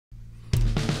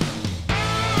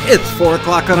It's 4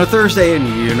 o'clock on a Thursday, and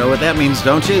you know what that means,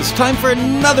 don't you? It's time for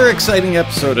another exciting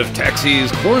episode of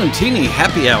Taxi's Quarantini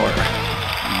Happy Hour.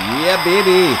 Yeah,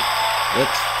 baby.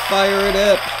 Let's fire it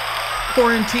up.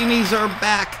 Quarantinis are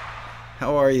back.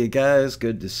 How are you guys?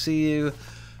 Good to see you.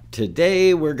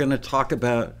 Today, we're going to talk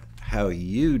about how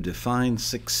you define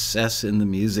success in the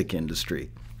music industry.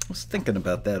 I was thinking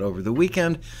about that over the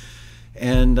weekend.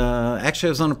 And actually,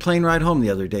 I was on a plane ride home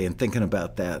the other day and thinking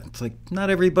about that. It's like, not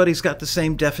everybody's got the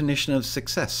same definition of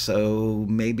success. So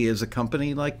maybe as a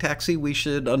company like Taxi, we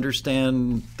should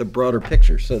understand the broader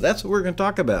picture. So that's what we're going to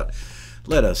talk about.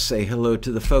 Let us say hello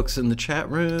to the folks in the chat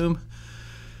room.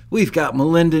 We've got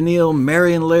Melinda Neal,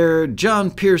 Marion Laird,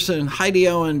 John Pearson, Heidi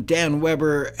Owen, Dan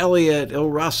Weber, Elliot,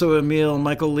 Ilraso Emil,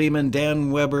 Michael Lehman,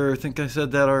 Dan Weber, I think I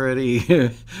said that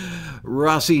already,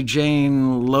 Rossi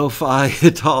Jane, Lo-Fi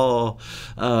et al.,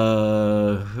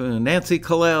 Nancy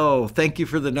Kalel, thank you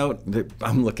for the note.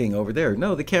 I'm looking over there.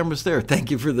 No, the camera's there.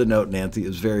 Thank you for the note, Nancy. It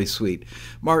was very sweet.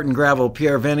 Martin Gravel,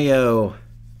 Pierre Venio,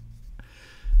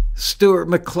 Stuart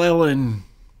McClellan,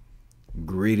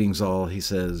 greetings all, he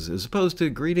says, as opposed to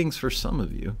greetings for some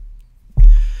of you.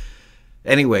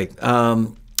 Anyway,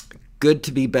 good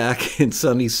to be back in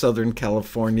sunny Southern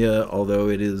California, although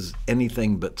it is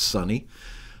anything but sunny.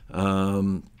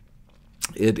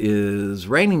 It is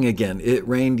raining again. It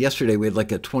rained yesterday. We had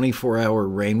like a 24-hour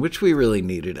rain, which we really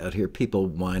needed out here. People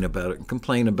whine about it and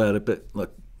complain about it, but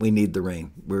look, we need the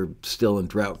rain. We're still in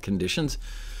drought conditions.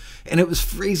 And it was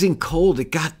freezing cold.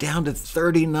 It got down to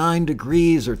 39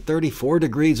 degrees or 34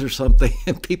 degrees or something,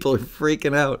 and people are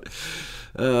freaking out.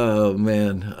 Oh,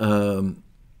 man.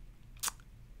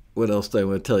 What else do I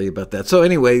want to tell you about that? So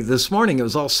anyway, this morning it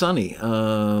was all sunny,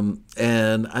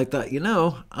 and I thought,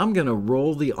 I'm going to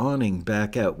roll the awning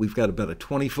back out. We've got about a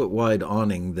 20-foot wide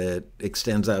awning that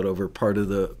extends out over part of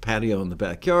the patio in the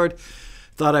backyard.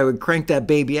 Thought I would crank that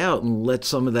baby out and let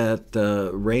some of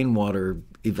that rainwater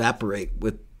evaporate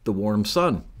with the warm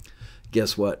sun.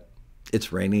 Guess what?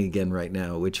 It's raining again right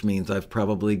now, which means I've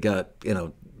probably got,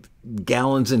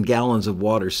 gallons and gallons of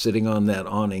water sitting on that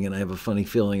awning, and I have a funny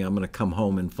feeling I'm going to come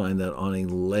home and find that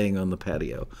awning laying on the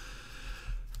patio.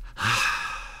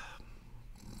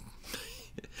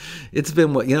 It's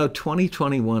been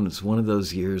 2021 is one of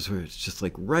those years where it's just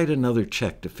like, write another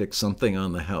check to fix something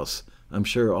on the house. I'm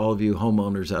sure all of you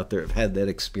homeowners out there have had that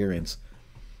experience.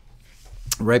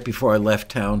 Right before I left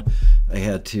town, I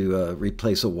had to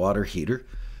replace a water heater.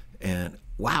 And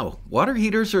wow, water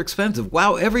heaters are expensive.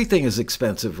 Wow, everything is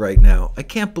expensive right now. I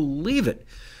can't believe it.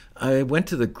 I went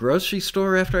to the grocery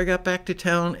store after I got back to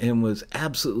town and was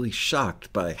absolutely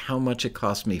shocked by how much it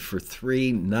cost me for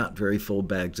 3 not very full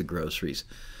bags of groceries.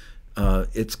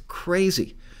 It's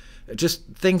crazy. Just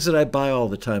things that I buy all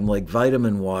the time, like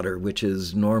vitamin water, which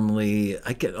is normally,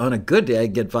 on a good day, I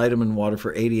get vitamin water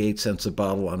for 88 cents a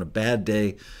bottle. On a bad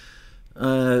day,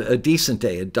 a decent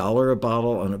day, $1 a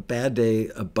bottle. On a bad day,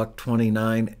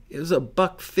 $1.29. It was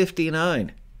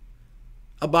 $1.59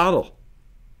 a bottle.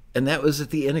 And that was at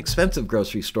the inexpensive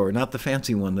grocery store, not the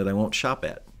fancy one that I won't shop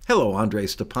at. Hello, Andre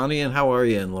Stepanian. How are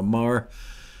you? And Lamar,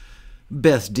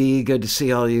 Beth D, good to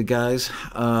see all you guys.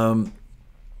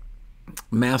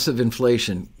 Massive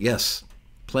inflation. Yes,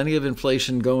 plenty of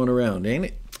inflation going around, ain't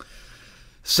it?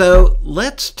 So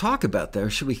let's talk about that. Or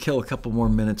should we kill a couple more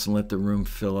minutes and let the room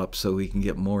fill up so we can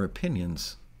get more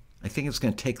opinions? I think it's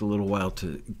going to take a little while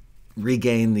to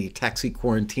regain the Taxi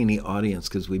Quarantini audience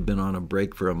because we've been on a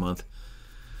break for a month.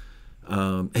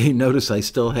 You notice I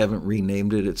still haven't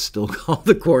renamed it. It's still called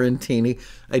the Quarantini.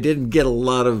 I didn't get a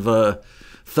lot of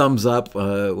thumbs up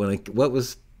what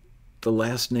was the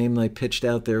last name I pitched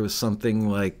out there was something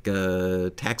like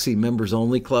Taxi Members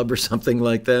Only Club or something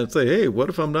like that. Say, hey, what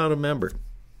if I'm not a member?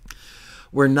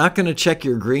 We're not going to check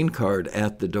your green card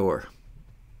at the door,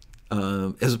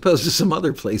 as opposed to some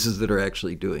other places that are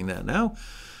actually doing that now.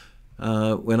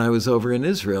 When I was over in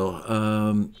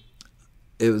Israel,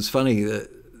 it was funny.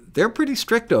 They're pretty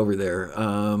strict over there.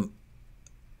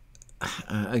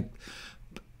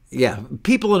 Yeah,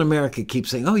 people in America keep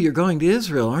saying, oh, you're going to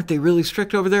Israel. Aren't they really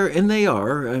strict over there? And they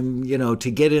are.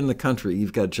 To get in the country,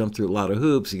 you've got to jump through a lot of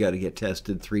hoops. You got to get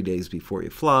tested 3 days before you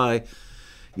fly.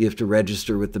 You have to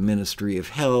register with the Ministry of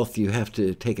Health. You have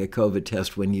to take a COVID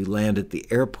test when you land at the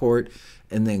airport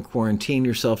and then quarantine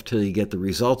yourself till you get the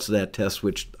results of that test,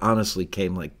 which honestly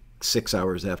came like 6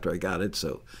 hours after I got it.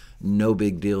 So no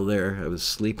big deal there. I was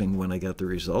sleeping when I got the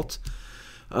results.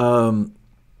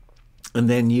 And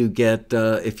then you get,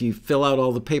 if you fill out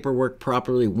all the paperwork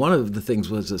properly, one of the things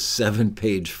was a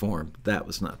 7-page form. That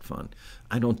was not fun.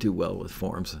 I don't do well with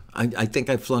forms. I think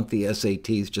I flunked the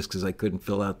SATs just because I couldn't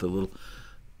fill out the little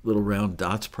little round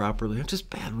dots properly. I'm just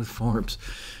bad with forms.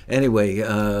 Anyway,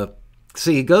 so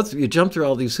you jump through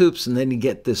all these hoops, and then you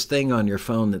get this thing on your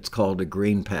phone that's called a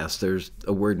green pass. There's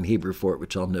a word in Hebrew for it,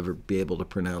 which I'll never be able to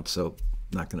pronounce, so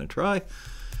I'm not going to try.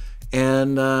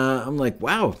 And I'm like,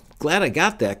 wow, glad I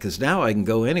got that, because now I can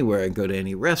go anywhere. I can go to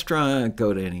any restaurant,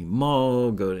 go to any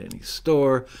mall, go to any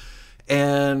store.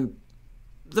 And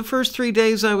the first 3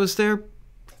 days I was there,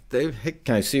 hey,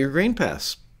 can I see your green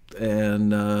pass?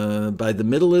 And by the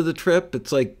middle of the trip,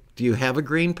 it's like, do you have a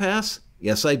green pass?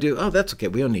 Yes, I do. Oh, that's okay.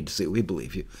 We don't need to see it. We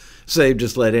believe you. So they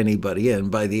just let anybody in.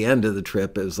 By the end of the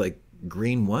trip, it was like,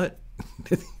 green what?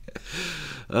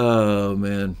 Oh,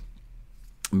 man.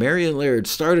 Marion Laird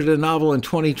started a novel in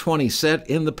 2020 set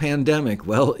in the pandemic.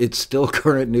 Well, it's still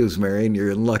current news, Marion.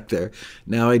 You're in luck there.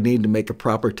 Now I need to make a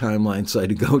proper timeline so I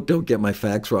don't get my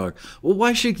facts wrong. Well,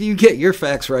 why should you get your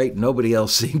facts right? Nobody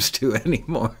else seems to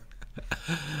anymore.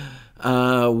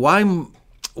 Why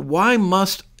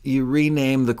must you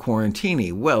rename the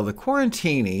Quarantini? Well, the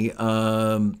Quarantini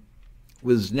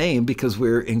was named because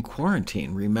we're in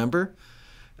quarantine, remember?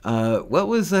 What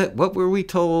was that? What were we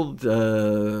told?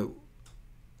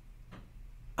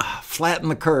 Flatten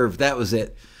the curve, that was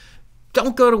it.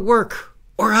 Don't go to work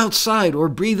or outside or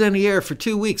breathe any air for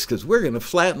 2 weeks because we're going to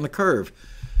flatten the curve.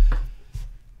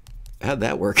 How'd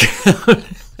that work?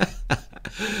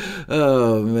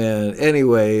 Oh, man.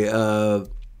 Anyway,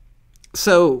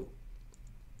 so,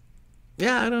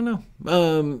 yeah, I don't know.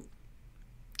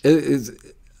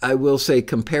 I will say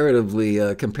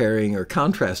comparatively comparing or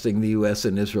contrasting the U.S.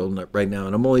 and Israel right now,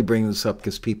 and I'm only bringing this up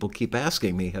because people keep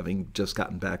asking me, having just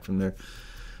gotten back from there.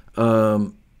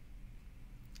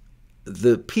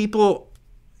 The people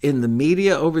in the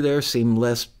media over there seem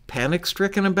less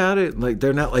panic-stricken about it. Like,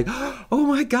 they're not like, oh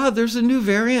my God, there's a new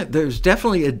variant. There's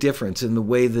definitely a difference in the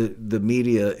way that the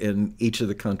media in each of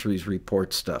the countries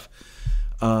report stuff.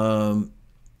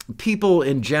 People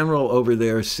in general over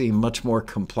there seem much more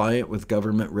compliant with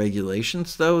government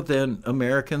regulations, though, than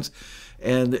Americans,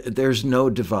 and there's no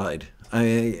divide.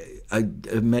 I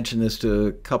mentioned this to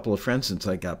a couple of friends since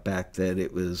I got back, that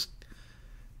it was,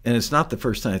 and it's not the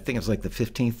first time, I think it's like the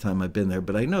 15th time I've been there,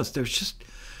 but I noticed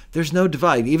there's no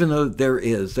divide, even though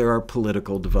there are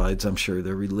political divides, I'm sure,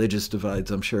 there are religious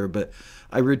divides, I'm sure, but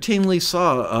I routinely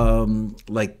saw,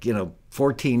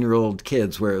 14-year-old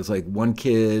kids where it was like one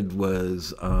kid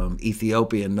was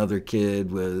Ethiopian, another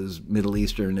kid was Middle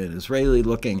Eastern and Israeli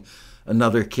looking,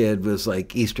 another kid was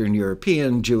like Eastern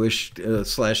European, Jewish /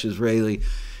 Israeli,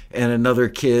 and another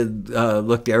kid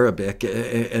looked Arabic,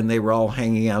 and they were all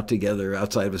hanging out together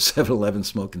outside of a 7-Eleven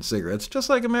smoking cigarettes, just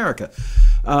like America.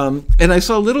 And I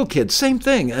saw little kids, same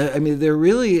thing. I mean, there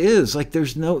really is, like,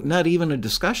 there's not even a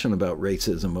discussion about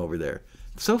racism over there.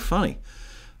 It's so funny.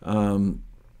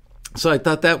 So I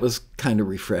thought that was kind of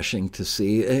refreshing to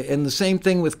see. And the same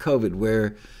thing with COVID,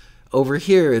 where over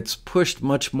here it's pushed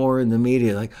much more in the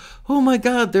media, like, oh my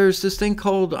God, there's this thing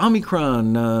called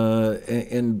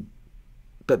Omicron,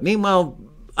 but meanwhile,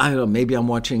 I don't know, maybe I'm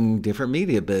watching different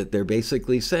media, but they're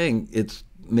basically saying it's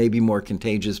maybe more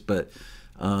contagious, but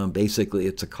basically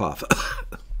it's a cough.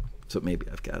 So maybe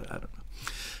I've got it, I don't know.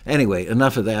 Anyway,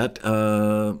 enough of that.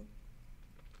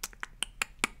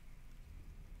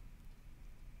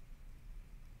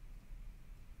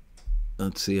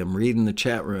 Let's see, I'm reading the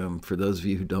chat room for those of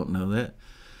you who don't know that.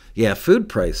 Yeah, food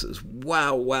prices.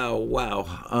 Wow.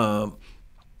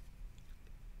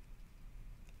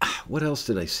 What else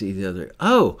did I see the other?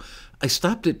 Oh, I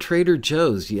stopped at Trader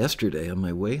Joe's yesterday on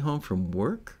my way home from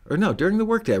work. Or no, during the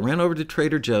workday. I ran over to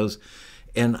Trader Joe's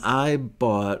and I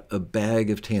bought a bag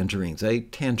of tangerines. I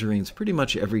ate tangerines pretty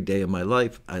much every day of my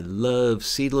life. I love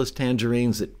seedless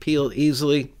tangerines that peel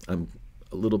easily. I'm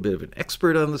a little bit of an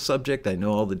expert on the subject. I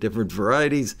know all the different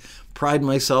varieties. Pride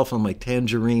myself on my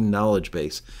tangerine knowledge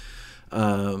base.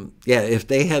 Yeah, if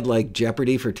they had like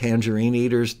Jeopardy for tangerine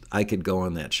eaters, I could go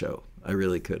on that show. I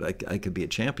really could. I could be a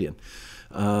champion.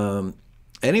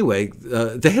 Anyway,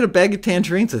 they had a bag of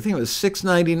tangerines. I think it was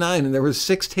 $6.99, and there was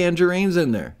 6 tangerines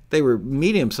in there. They were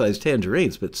medium-sized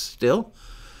tangerines, but still.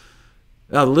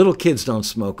 The little kids don't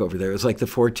smoke over there. It's like the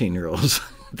 14-year-olds.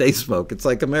 They smoke. It's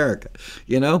like America.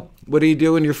 You know? What do you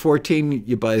do when you're 14?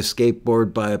 You buy a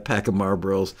skateboard, buy a pack of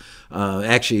Marlboros.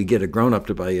 Actually, you get a grown-up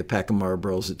to buy you a pack of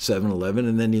Marlboros at 7-Eleven,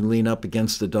 and then you lean up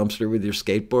against the dumpster with your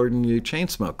skateboard and you chain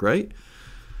smoke, right?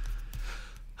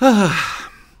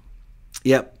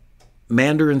 Yep.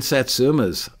 Mandarin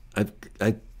satsumas.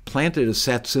 I planted a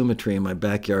satsuma tree in my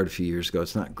backyard a few years ago.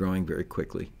 It's not growing very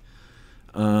quickly.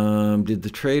 Did the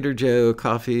Trader Joe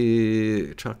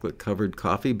chocolate-covered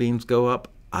coffee beans go up?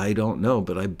 I don't know,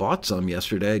 but I bought some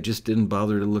yesterday. I just didn't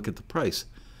bother to look at the price.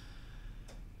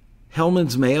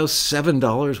 Hellman's Mayo,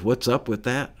 $7. What's up with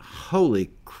that?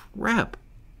 Holy crap.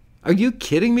 Are you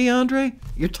kidding me, Andre?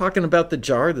 You're talking about the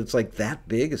jar that's like that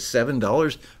big, is $7?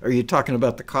 Or are you talking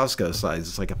about the Costco size?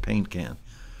 It's like a paint can.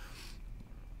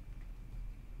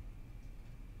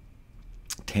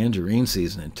 Tangerine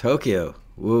season in Tokyo.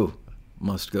 Woo,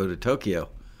 must go to Tokyo.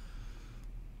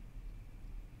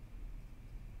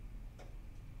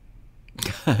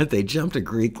 They jumped a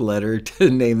Greek letter to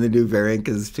name the new variant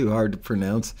because it's too hard to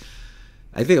pronounce.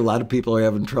 I think a lot of people are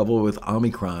having trouble with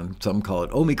Omicron. Some call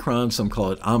it Omicron, some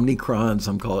call it Omnicron,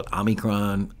 some call it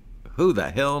Omicron. Who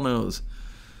the hell knows?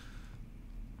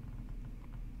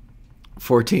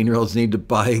 14-year-olds need to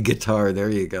buy a guitar. There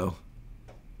you go.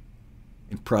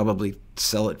 And probably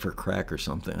sell it for crack or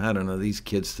something. I don't know. These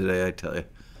kids today, I tell you.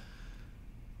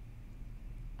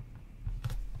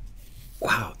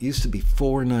 Wow, it used to be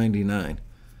 $4.99.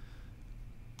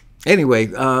 Anyway,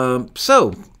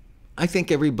 so I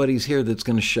think everybody's here that's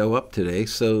going to show up today,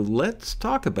 so let's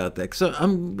talk about that. So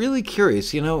I'm really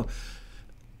curious,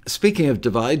 speaking of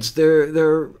divides,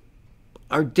 there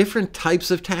are different types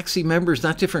of taxi members,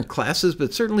 not different classes,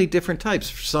 but certainly different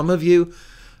types. For some of you,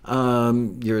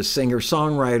 you're a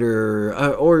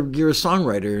singer-songwriter, or you're a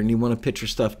songwriter and you want to pitch your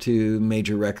stuff to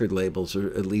major record labels,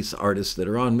 or at least artists that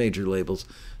are on major labels.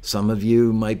 Some of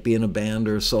you might be in a band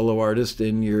or a solo artist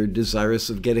and you're desirous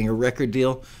of getting a record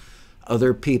deal.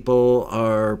 Other people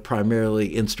are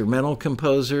primarily instrumental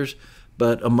composers,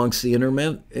 but amongst the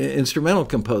instrumental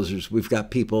composers, we've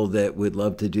got people that would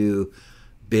love to do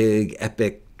big,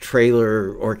 epic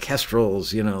trailer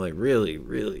orchestrals, like really,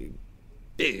 really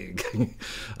big.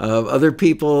 Other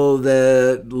people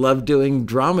that love doing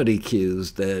dramedy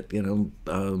cues that,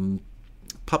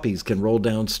 puppies can roll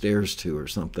downstairs to or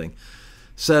something.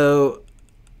 So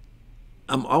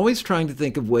I'm always trying to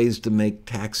think of ways to make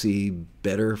taxi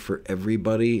better for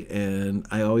everybody, and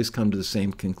I always come to the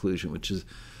same conclusion, which is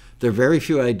there are very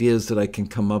few ideas that I can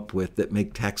come up with that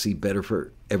make taxi better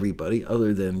for everybody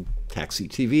other than Taxi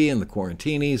TV and the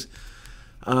Quarantinis.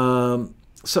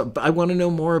 So I want to know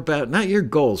more about, not your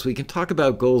goals. We can talk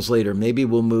about goals later. Maybe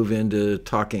we'll move into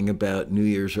talking about New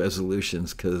Year's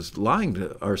resolutions, because lying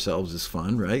to ourselves is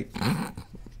fun, right?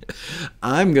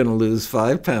 I'm going to lose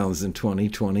 5 pounds in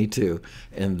 2022.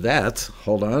 And that's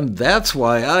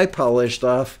why I polished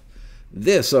off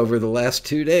this over the last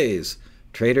 2 days.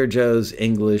 Trader Joe's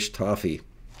English toffee.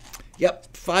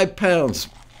 Yep, 5 pounds.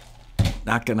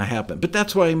 Not going to happen. But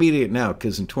that's why I'm eating it now,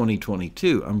 because in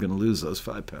 2022, I'm going to lose those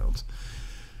 5 pounds.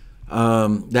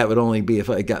 That would only be if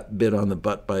I got bit on the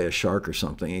butt by a shark or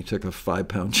something. He took a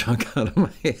 5-pound chunk out of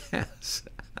my ass.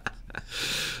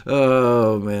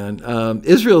 Oh, man.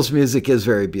 Israel's music is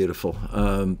very beautiful.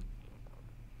 And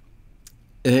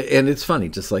it's funny,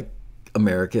 just like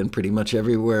America and pretty much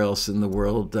everywhere else in the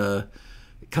world,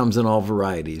 it comes in all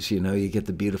varieties. You get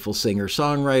the beautiful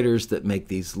singer-songwriters that make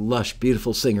these lush,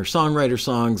 beautiful singer-songwriter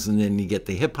songs, and then you get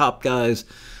the hip-hop guys.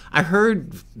 I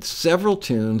heard several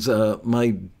tunes.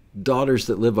 My daughters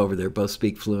that live over there both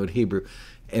speak fluent Hebrew,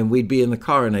 and we'd be in the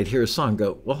car and I'd hear a song,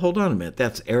 go, well, hold on a minute,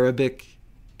 that's Arabic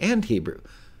and Hebrew.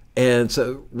 And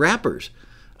so rappers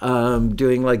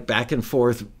doing like back and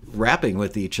forth rapping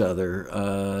with each other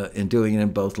and doing it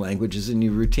in both languages, and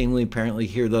you routinely apparently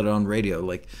hear that on radio.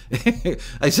 Like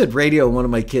I said radio, one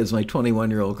of my kids, my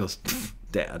 21-year-old goes,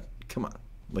 Dad, come on.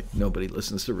 Like nobody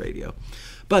listens to radio.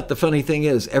 But the funny thing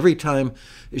is, every time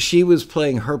she was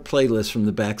playing her playlist from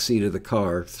the back seat of the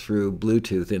car through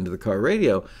Bluetooth into the car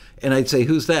radio, and I'd say,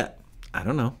 who's that? I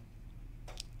don't know.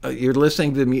 You're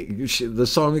listening to me. The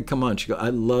song would come on. She'd go, I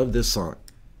love this song.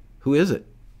 Who is it?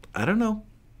 I don't know.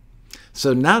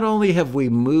 So not only have we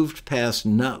moved past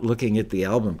not looking at the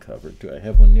album cover. Do I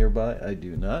have one nearby? I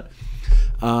do not.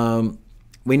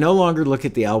 We no longer look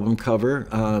at the album cover.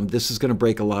 This is going to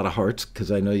break a lot of hearts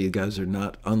because I know you guys are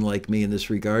not unlike me in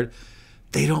this regard.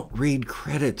 They don't read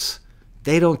credits.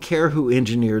 They don't care who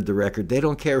engineered the record. They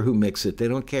don't care who mixed it. They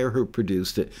don't care who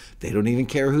produced it. They don't even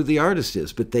care who the artist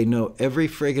is, but they know every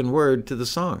friggin' word to the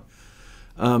song.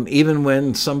 Even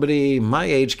when somebody my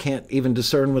age can't even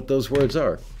discern what those words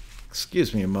are.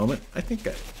 Excuse me a moment. I think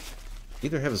I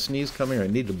either have a sneeze coming or I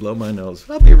need to blow my nose.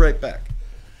 I'll be right back.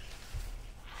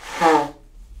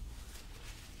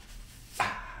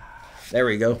 There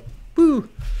we go. Woo.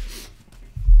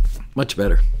 Much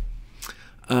better.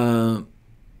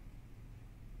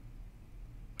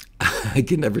 I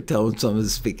can never tell when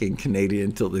someone's speaking Canadian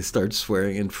until they start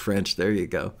swearing in French. There you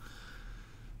go.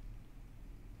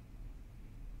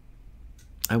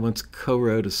 I once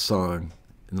co-wrote a song,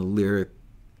 and the lyric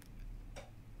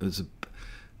was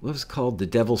what was it called? The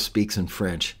Devil Speaks in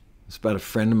French. It's about a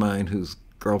friend of mine whose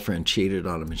girlfriend cheated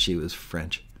on him, and she was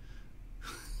French.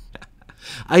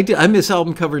 I miss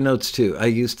album cover notes too. I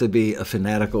used to be a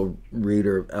fanatical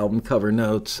reader of album cover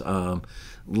notes,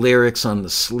 lyrics on the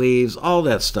sleeves, all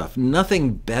that stuff.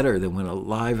 Nothing better than when a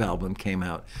live album came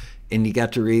out and you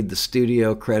got to read the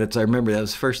studio credits. I remember that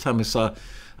was the first time I saw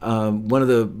one of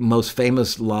the most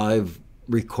famous live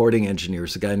recording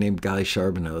engineers, a guy named Guy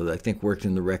Charbonneau, that I think worked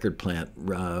in the record plant,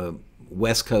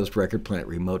 West Coast record plant,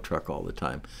 Remote Truck all the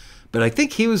time. But I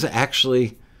think he was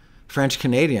actually French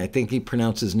Canadian. I think he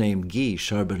pronounced his name Guy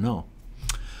Charbonneau.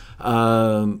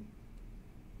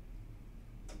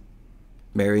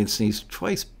 Marion sneezed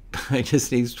twice. I just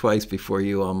sneezed twice before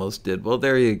you almost did. Well,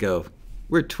 there you go.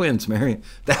 We're twins, Marion.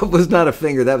 That was not a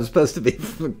finger. That was supposed to be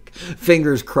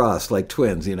fingers crossed, like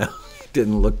twins, you know. It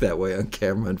didn't look that way on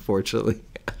camera, unfortunately.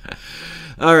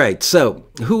 All right, so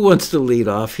who wants to lead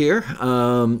off here?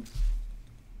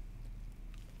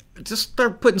 Just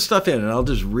start putting stuff in, and I'll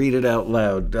just read it out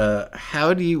loud.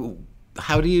 How do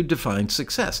you define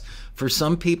success? For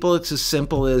some people, it's as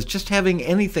simple as just having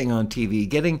anything on TV,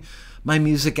 getting my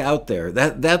music out there.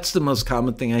 That's the most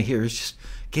common thing I hear, is just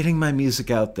getting my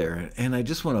music out there. And I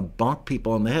just want to bonk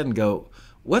people on the head and go,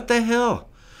 what the hell?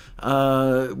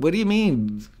 What do you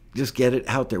mean, just get it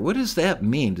out there? What does that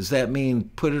mean? Does that mean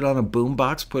put it on a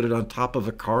boombox, put it on top of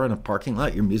a car in a parking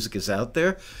lot, your music is out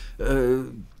there?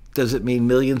 Does it mean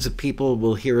millions of people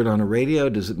will hear it on a radio?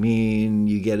 Does it mean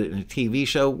you get it in a TV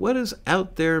show? What does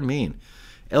out there mean?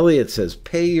 Elliot says,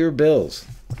 pay your bills.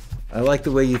 I like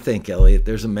the way you think, Elliot.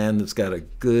 There's a man that's got a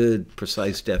good,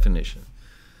 precise definition.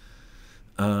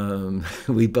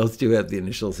 We both do have the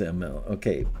initials ML.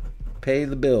 Okay, pay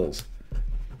the bills.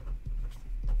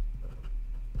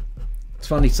 It's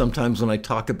funny sometimes when I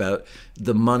talk about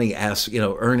the money,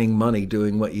 earning money,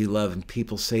 doing what you love, and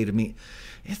people say to me,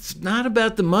 it's not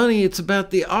about the money, it's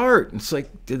about the art. It's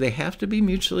like, do they have to be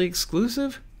mutually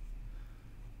exclusive?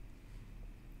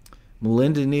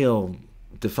 Melinda Neal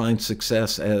defines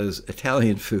success as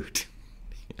Italian food.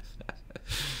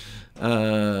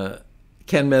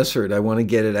 Ken Messford, I want to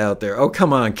get it out there. Oh,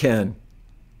 come on, Ken.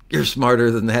 You're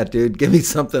smarter than that, dude. Give me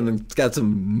something that's got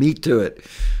some meat to it.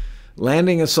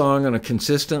 Landing a song on a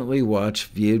consistently watched,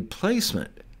 viewed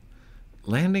placement.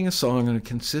 Landing a song on a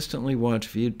consistently watched,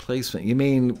 viewed placement. You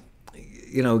mean,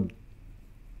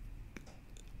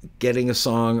 getting a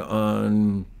song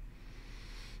on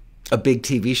a big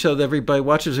TV show that everybody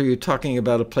watches, or are you talking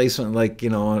about a placement like,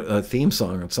 a theme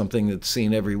song or something that's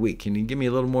seen every week? Can you give me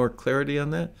a little more clarity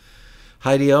on that?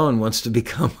 Heidi Owen wants to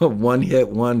become a one-hit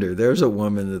wonder. There's a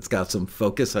woman that's got some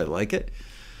focus. I like it.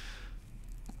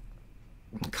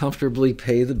 Comfortably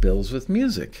pay the bills with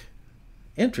music.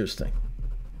 Interesting.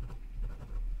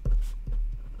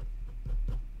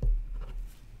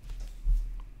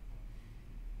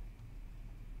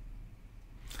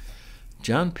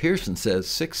 John Pearson says,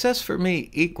 success for me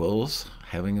equals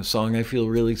having a song I feel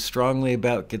really strongly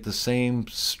about, get the same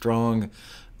strong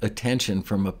attention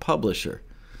from a publisher.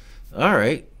 All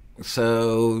right,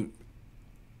 so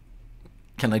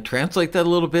can I translate that a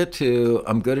little bit to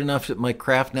I'm good enough at my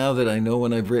craft now that I know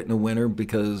when I've written a winner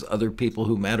because other people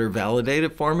who matter validate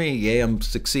it for me? Yay, I'm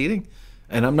succeeding.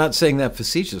 And I'm not saying that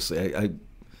facetiously.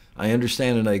 I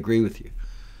understand and I agree with you.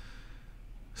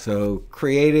 So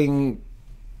creating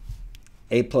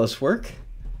A+ work.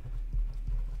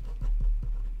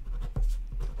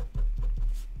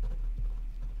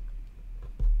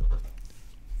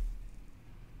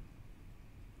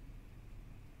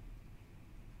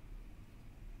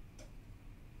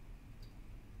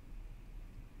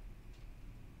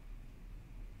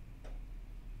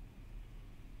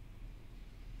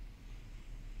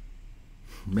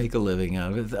 Make a living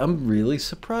out of it. I'm really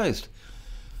surprised.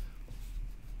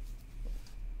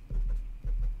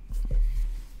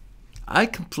 I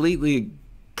completely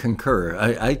concur.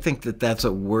 I think that that's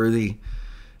a worthy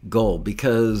goal,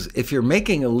 because if you're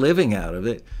making a living out of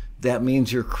it, that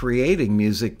means you're creating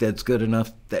music that's good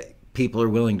enough that people are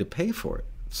willing to pay for it.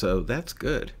 So that's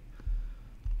good.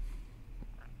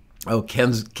 Oh,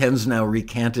 Ken's now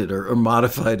recanted or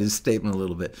modified his statement a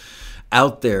little bit.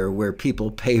 Out there where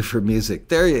people pay for music.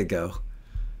 There you go.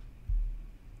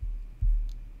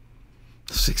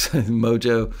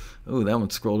 Mojo. Oh, that one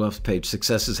scrolled off the page.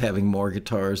 Success is having more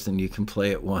guitars than you can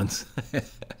play at once.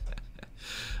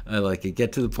 I like it.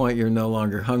 Get to the point you're no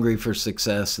longer hungry for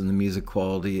success and the music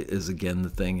quality is again the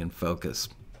thing in focus.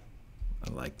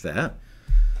 I like that.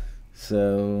 So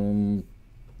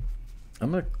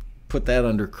I'm going to put that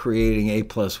under creating A+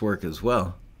 work as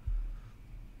well.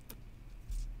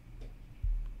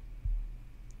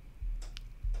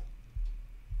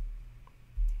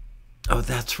 Oh,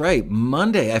 that's right.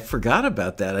 Monday. I forgot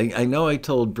about that. I know I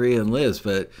told Bria and Liz,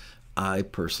 but I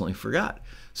personally forgot.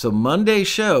 So Monday's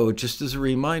show, just as a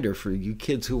reminder for you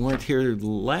kids who weren't here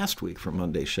last week for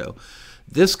Monday's show,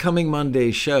 this coming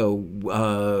Monday's show,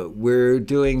 we're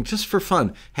doing, just for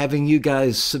fun, having you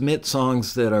guys submit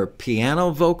songs that are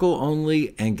piano vocal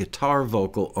only and guitar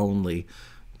vocal only.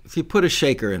 If you put a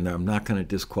shaker in there, I'm not going to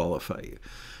disqualify you.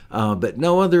 But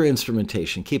no other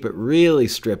instrumentation. Keep it really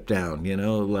stripped down, you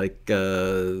know, like,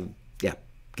 yeah,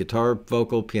 guitar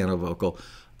vocal, piano vocal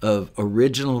of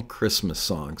original Christmas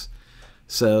songs.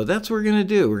 So that's what we're going to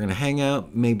do. We're going to hang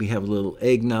out, maybe have a little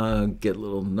eggnog, get a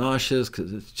little nauseous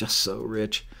because it's just so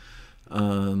rich,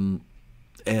 and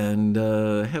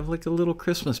have like a little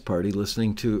Christmas party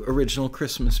listening to original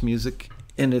Christmas music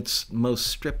in its most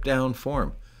stripped down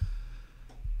form.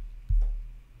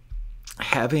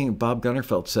 Bob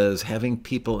Gunnerfeld says, having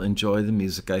people enjoy the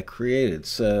music I created.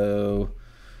 So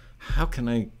how can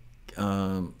I,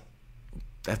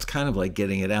 that's kind of like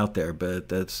getting it out there, but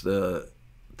that's the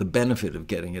benefit of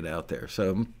getting it out there.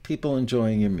 So people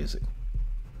enjoying your music.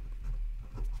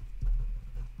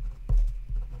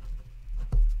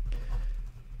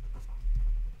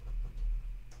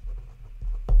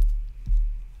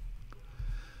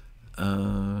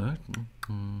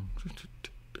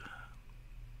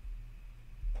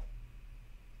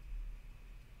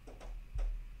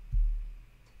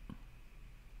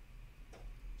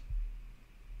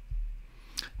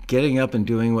 Getting up and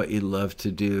doing what you love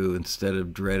to do instead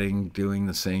of dreading doing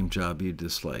the same job you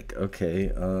dislike.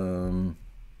 Okay,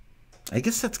 I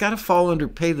guess that's got to fall under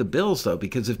pay the bills, though,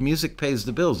 because if music pays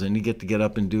the bills, then you get to get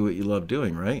up and do what you love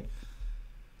doing, right?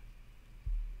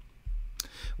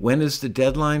 When is the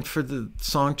deadline for the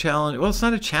song challenge? Well, it's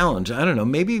not a challenge. I don't know.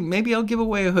 Maybe I'll give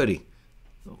away a hoodie.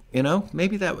 You know,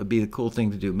 maybe that would be the cool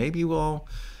thing to do. Maybe we'll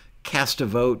cast a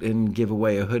vote and give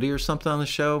away a hoodie or something on the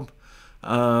show.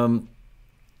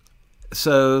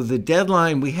 So the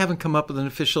deadline, we haven't come up with an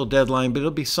official deadline, but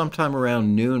it'll be sometime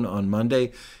around noon on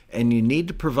Monday. And you need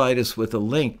to provide us with a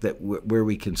link where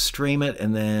we can stream it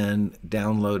and then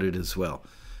download it as well.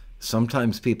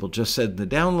 Sometimes people just said the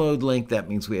download link. That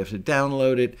means we have to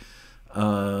download it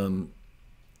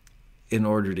in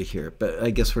order to hear it. But I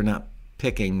guess we're not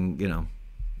picking, you know,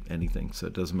 anything, so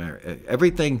it doesn't matter.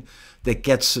 Everything that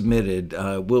gets submitted,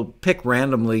 we'll pick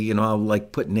randomly. You know, I'll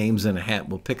like put names in a hat.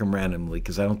 We'll pick them randomly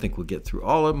because I don't think we'll get through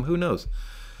all of them. Who knows?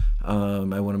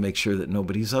 I want to make sure that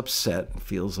nobody's upset and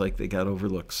feels like they got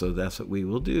overlooked. So that's what we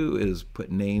will do, is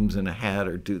put names in a hat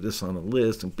or do this on a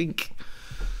list and bink.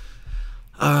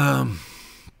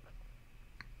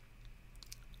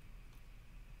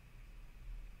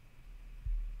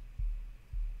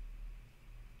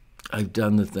 I've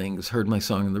done the things, heard my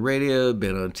song on the radio,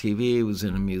 been on TV, was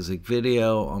in a music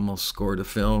video, almost scored a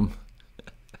film,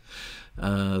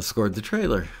 scored the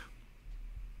trailer.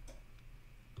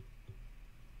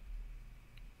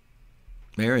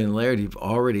 Marion Laird, you've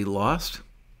already lost?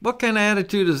 What kind of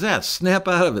attitude is that? Snap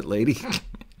out of it, lady.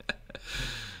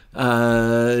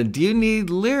 Do you need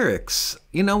lyrics?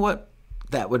 You know what?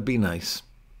 That would be nice.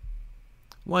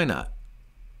 Why not?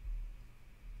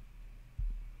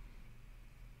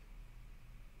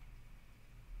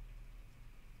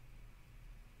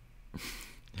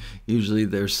 Usually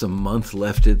there's some month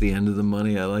left at the end of the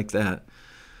money. I like that.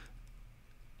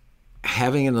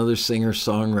 Having another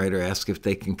singer-songwriter ask if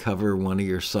they can cover one of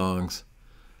your songs.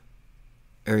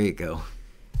 There you go.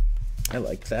 I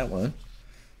like that one.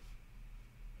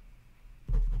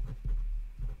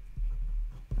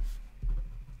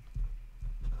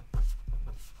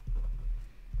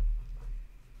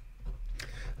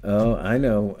 Oh, I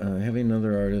know. Having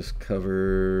another artist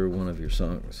cover one of your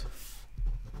songs.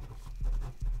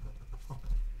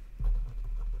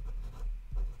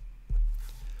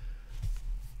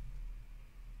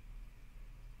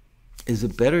 Is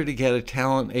it better to get a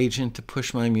talent agent to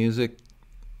push my music?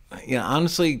 Yeah,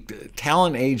 honestly,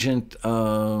 talent agent,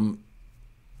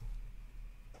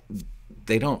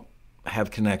 they don't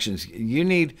have connections. You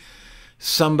need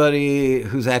somebody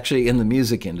who's actually in the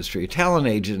music industry. A talent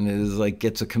agent is like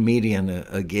gets a comedian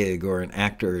a gig or an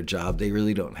actor a job. They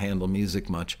really don't handle music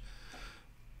much.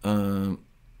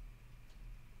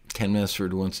 Ken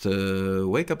Messford wants to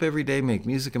wake up every day, make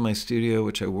music in my studio,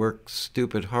 which I work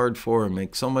stupid hard for, and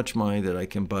make so much money that I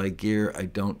can buy gear I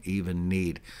don't even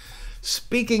need.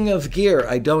 Speaking of gear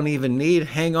I don't even need,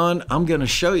 hang on, I'm going to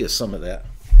show you some of that.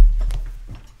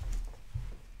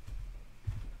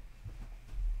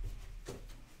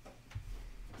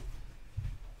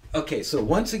 Okay, so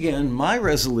once again, my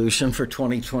resolution for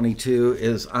 2022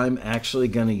 is I'm actually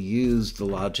going to use the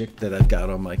Logic that I've got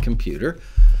on my computer.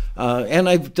 And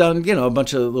I've done, you know, a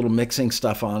bunch of little mixing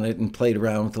stuff on it and played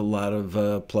around with a lot of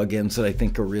plugins that I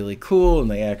think are really cool and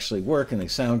they actually work and they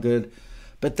sound good.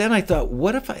 But then I thought,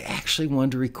 what if I actually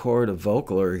wanted to record a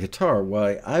vocal or a guitar?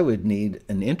 Why, I would need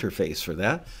an interface for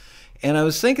that. And I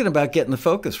was thinking about getting the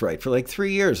Focusrite. For like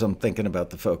 3 years, I'm thinking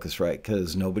about the Focusrite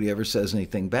because nobody ever says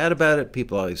anything bad about it.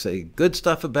 People always say good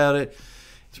stuff about it.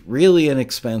 It's really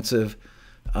inexpensive.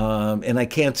 And I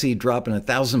can't see dropping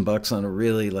 $1,000 on a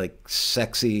really like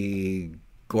sexy,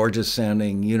 gorgeous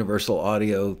sounding Universal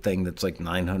Audio thing that's like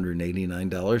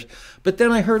 $989. But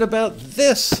then I heard about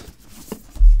this.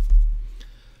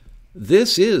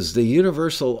 This is the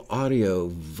Universal Audio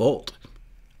Volt.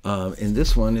 And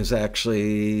this one is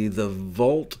actually the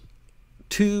Volt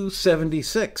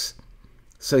 276.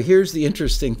 So here's the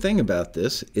interesting thing about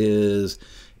this is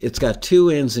it's got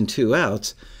 2 ins and 2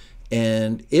 outs,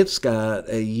 and it's got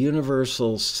a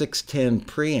Universal 610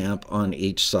 preamp on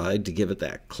each side to give it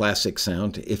that classic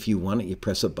sound. If you want it, you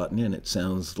press a button and it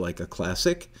sounds like a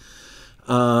classic.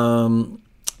 Or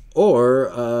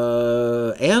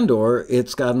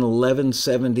it's got an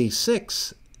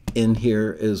 1176 in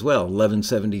here as well,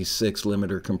 1176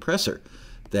 limiter compressor.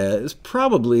 That is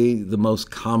probably the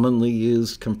most commonly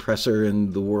used compressor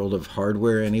in the world of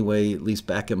hardware anyway, at least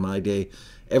back in my day.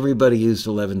 Everybody used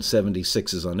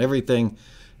 1176s on everything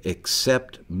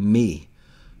except me.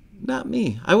 Not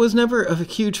me. I was never a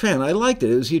huge fan. I liked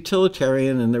it. It was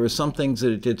utilitarian, and there were some things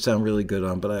that it did sound really good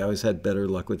on, but I always had better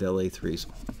luck with LA3s.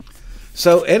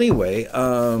 So anyway,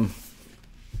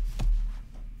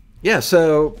 yeah,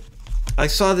 so I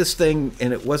saw this thing,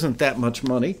 and it wasn't that much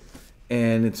money,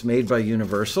 and it's made by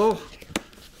Universal.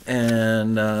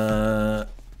 And hold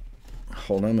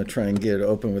on, I'm going to try and get it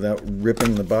open without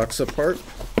ripping the box apart.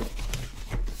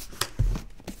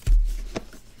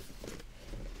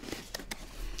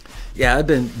 Yeah, I've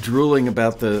been drooling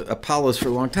about the Apollos for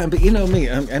a long time, but you know me,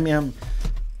 I'm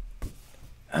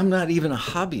not even a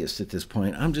hobbyist at this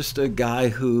point. I'm just a guy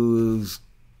who's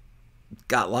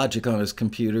got Logic on his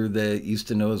computer that used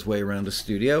to know his way around a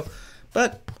studio.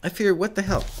 But I figure, what the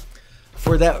hell?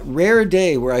 For that rare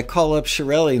day where I call up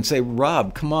Shirelli and say,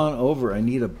 Rob, come on over. I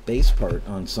need a bass part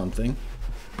on something.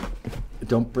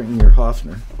 Don't bring your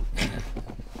Hofner.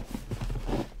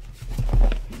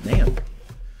 Man.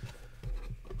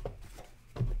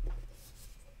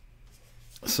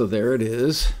 So there it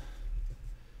is.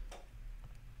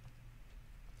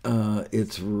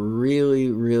 It's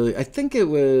really, really, I think it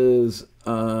was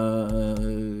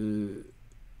under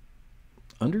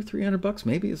 $300,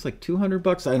 maybe it's like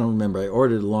 $200. I don't remember. I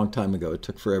ordered it a long time ago. It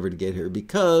took forever to get here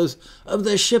because of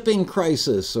the shipping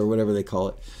crisis or whatever they call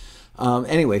it.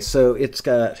 Anyway, so it's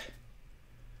got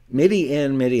MIDI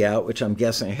in, MIDI out, which I'm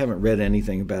guessing, I haven't read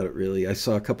anything about it really. I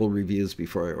saw a couple reviews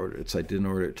before I ordered it, so I didn't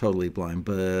order it totally blind,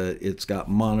 but it's got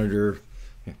monitor.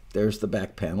 There's the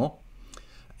back panel.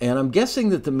 And I'm guessing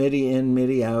that the MIDI in,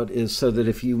 MIDI out is so that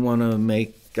if you want to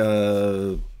make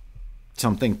something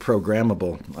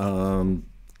programmable,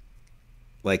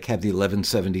 like have the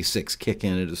 1176 kick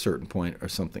in at a certain point or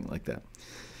something like that.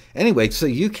 Anyway, so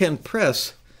you can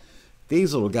press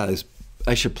these little guys.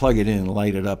 I should plug it in and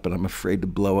light it up, but I'm afraid to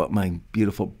blow up my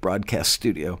beautiful broadcast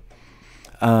studio.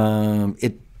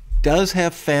 It does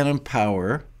have phantom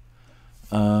power.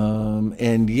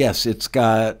 And yes, it's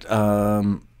got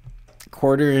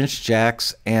 1/4-inch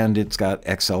jacks, and it's got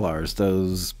XLRs.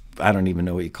 Those, I don't even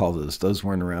know what you call those. Those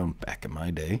weren't around back in my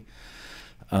day.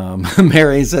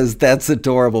 Mary says, that's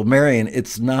adorable. Marion,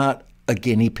 it's not a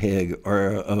guinea pig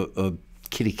or a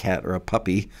kitty cat or a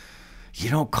puppy. You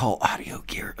don't call audio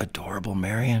gear adorable,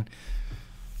 Marion.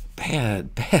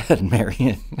 Bad,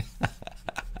 Marion.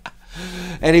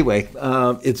 Anyway,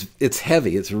 it's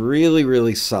heavy. It's really,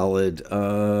 really solid.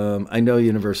 I know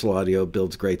Universal Audio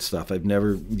builds great stuff. I've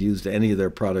never used any of their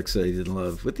products that I didn't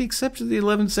love, with the exception of the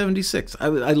 1176. I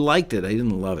liked it. I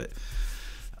didn't love it.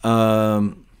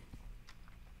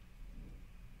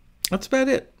 That's about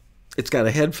it. It's got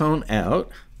a headphone out,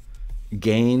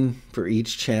 gain for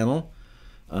each channel.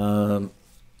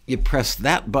 You press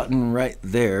that button right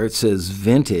there. It says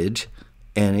vintage,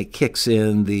 and it kicks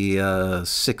in the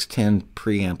 610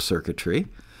 preamp circuitry.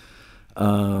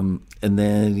 And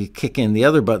then you kick in the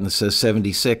other button that says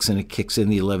 76, and it kicks in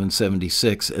the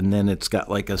 1176. And then it's got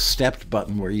like a stepped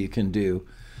button where you can do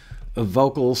a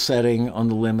vocal setting on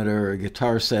the limiter, a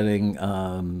guitar setting,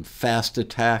 fast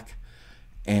attack,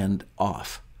 and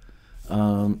off.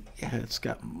 Yeah, it's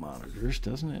got monitors,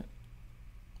 doesn't it?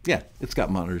 Yeah, it's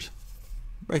got monitors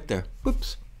right there.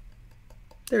 Whoops.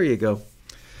 There you go.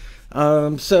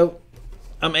 So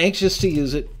I'm anxious to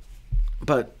use it,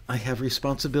 but I have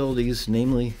responsibilities,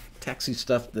 namely taxi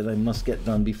stuff that I must get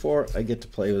done before I get to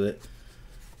play with it.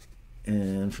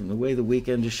 And from the way the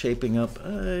weekend is shaping up,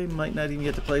 I might not even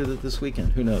get to play with it this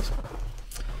weekend. Who knows?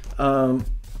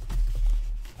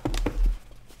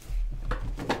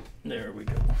 There we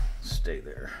go. Stay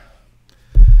there.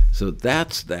 So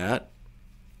that's that.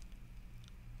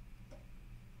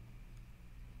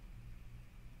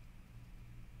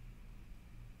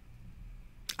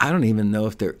 I don't even know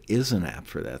if there is an app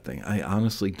for that thing. I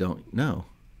honestly don't know.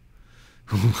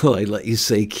 Will I let you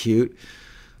say cute?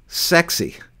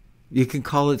 Sexy. You can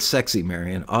call it sexy,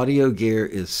 Marion. Audio gear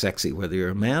is sexy. Whether you're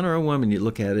a man or a woman, you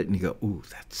look at it and you go, ooh,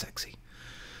 that's sexy.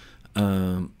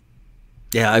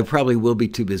 Yeah, I probably will be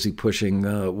too busy pushing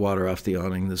water off the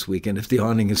awning this weekend if the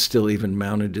awning is still even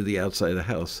mounted to the outside of the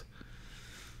house.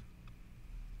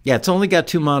 Yeah, it's only got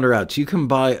 2 monitor outs. You can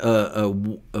buy a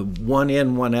 1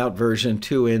 in, 1 out version,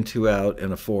 2 in, 2 out,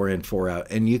 and a 4 in, 4 out.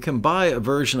 And you can buy a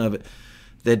version of it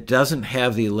that doesn't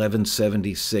have the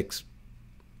 1176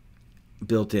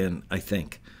 built in, I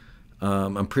think.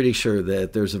 I'm pretty sure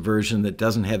that there's a version that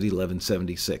doesn't have the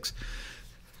 1176.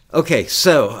 Okay,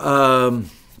 so,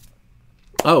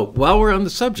 while we're on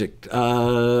the subject,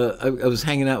 I was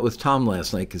hanging out with Tom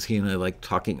last night because he and I like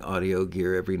talking audio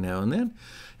gear every now and then.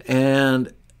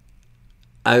 And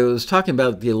I was talking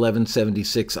about the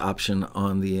 1176 option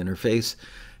on the interface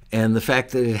and the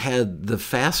fact that it had the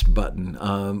fast button,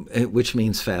 which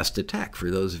means fast attack for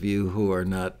those of you who are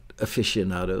not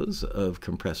aficionados of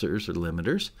compressors or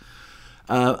limiters.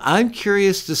 I'm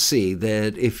curious to see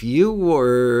that if you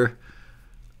were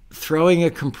throwing a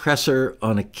compressor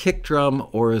on a kick drum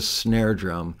or a snare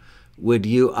drum, would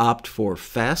you opt for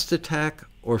fast attack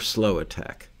or slow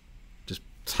attack? Just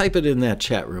type it in that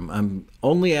chat room. I'm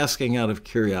only asking out of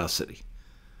curiosity.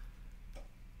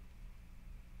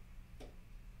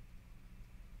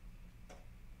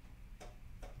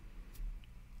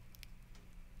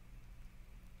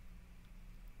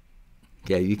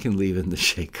 Yeah, you can leave in the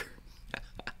shaker.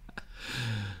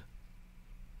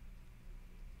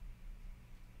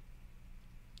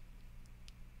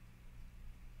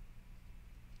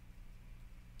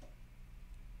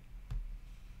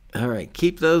 All right,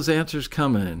 keep those answers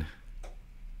coming.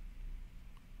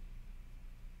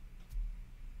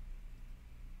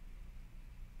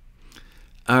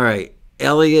 All right,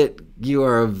 Elliot, you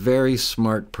are a very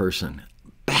smart person.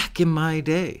 Back in my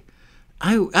day,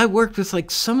 I worked with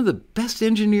like some of the best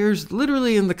engineers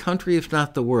literally in the country, if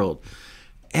not the world.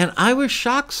 And I was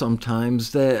shocked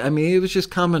sometimes that, I mean, it was just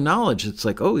common knowledge. It's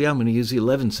like, oh, yeah, I'm going to use the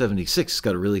 1176. It's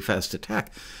got a really fast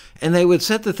attack. And they would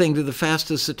set the thing to the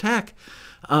fastest attack.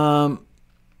 But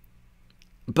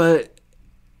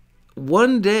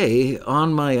one day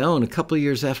on my own, a couple of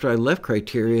years after I left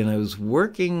Criterion, I was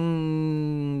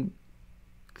working,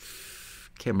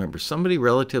 can't remember, somebody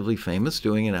relatively famous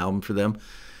doing an album for them.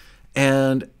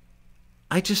 And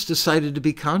I just decided to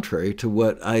be contrary to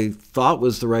what I thought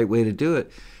was the right way to do it.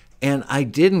 And I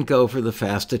didn't go for the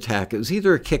fast attack. It was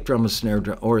either a kick drum, a snare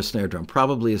drum, or a snare drum,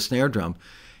 probably a snare drum.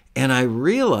 And I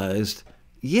realized,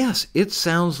 yes, it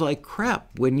sounds like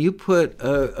crap. When you put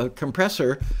a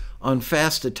compressor on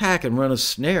fast attack and run a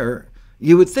snare,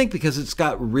 you would think because it's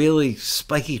got really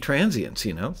spiky transients,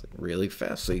 you know, it's really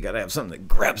fast. So you got to have something that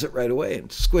grabs it right away and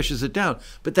squishes it down.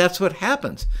 But that's what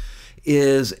happens,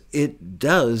 is it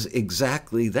does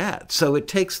exactly that. So it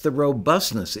takes the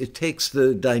robustness, it takes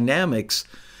the dynamics.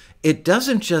 It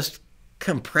doesn't just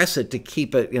compress it to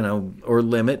keep it, you know, or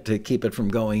limit to keep it from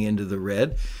going into the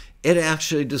red. It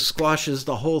actually just squashes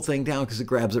the whole thing down because it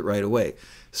grabs it right away.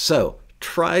 So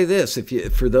try this.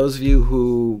 For those of you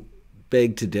who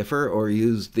beg to differ or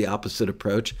use the opposite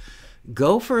approach,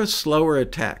 go for a slower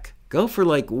attack. Go for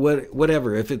like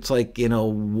whatever. If it's like, you know,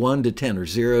 1 to 10 or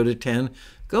 0 to 10,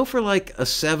 go for like a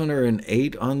 7 or an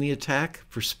 8 on the attack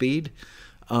for speed.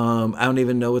 I don't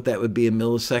even know what that would be in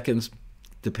milliseconds.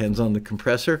 Depends on the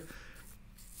compressor.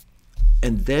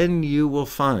 And then you will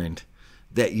find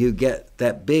that you get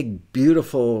that big,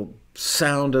 beautiful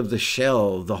sound of the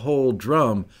shell, the whole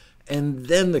drum, and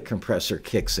then the compressor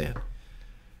kicks in.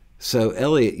 So,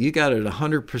 Elliot, you got it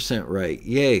 100% right.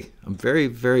 Yay. I'm very,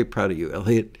 very proud of you,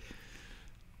 Elliot.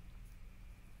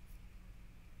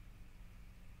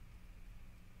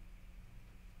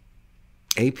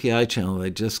 API channel I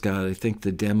just got, I think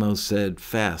the demo said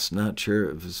fast. Not sure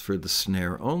if it was for the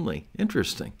snare only.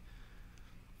 Interesting.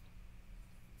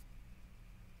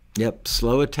 Yep,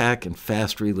 slow attack and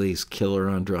fast release, killer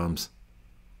on drums.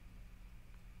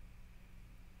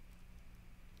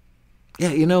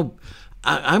 Yeah, you know,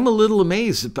 I'm a little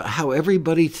amazed about how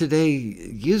everybody today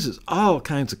uses all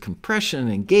kinds of compression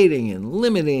and gating and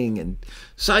limiting and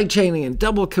sidechaining and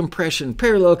double compression,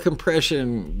 parallel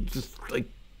compression, just like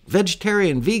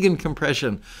vegetarian, vegan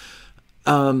compression.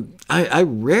 I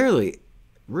rarely,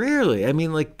 I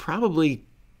mean, like probably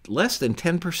less than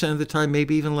 10% of the time,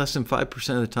 maybe even less than 5%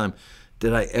 of the time,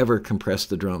 did I ever compress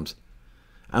the drums.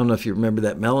 I don't know if you remember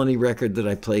that Melanie record that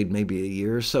I played maybe a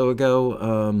year or so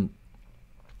ago.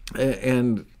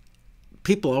 And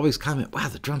people always comment, wow,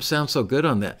 the drums sound so good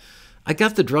on that. I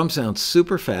got the drum sound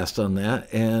super fast on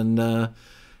that, and I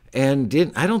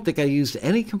don't think I used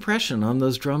any compression on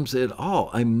those drums at all.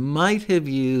 I might have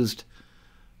used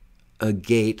a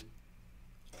gate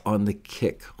on the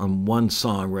kick on one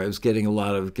song where I was getting a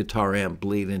lot of guitar amp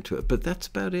bleed into it, but that's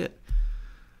about it.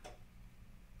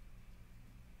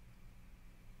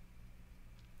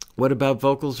 What about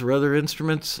vocals or other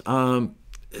instruments?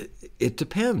 It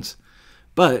depends.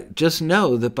 But just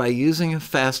know that by using a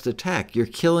fast attack, you're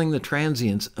killing the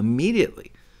transients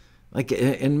immediately, like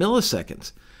in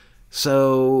milliseconds.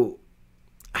 So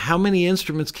how many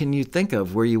instruments can you think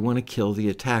of where you want to kill the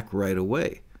attack right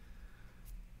away?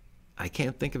 I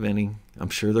can't think of any. I'm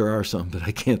sure there are some, but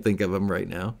I can't think of them right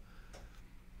now.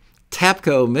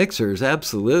 Tapco mixers,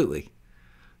 absolutely.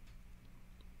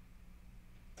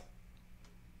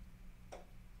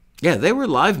 Yeah, they were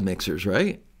live mixers,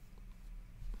 right?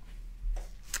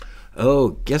 Oh,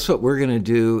 guess what we're going to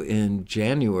do in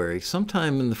January?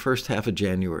 Sometime in the first half of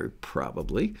January,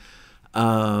 probably.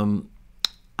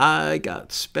 I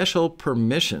got special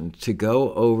permission to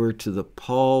go over to the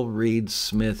Paul Reed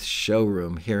Smith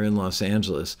showroom here in Los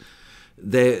Angeles.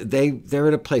 They're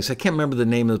at a place, I can't remember the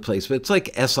name of the place, but it's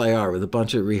like SIR with a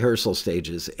bunch of rehearsal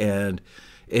stages, and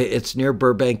it's near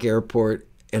Burbank Airport.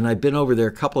 And I've been over there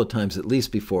a couple of times at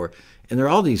least before, and there are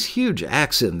all these huge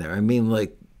acts in there. I mean,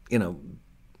 like, you know,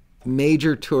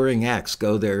 major touring acts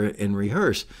go there and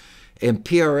rehearse. And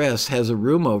PRS has a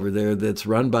room over there that's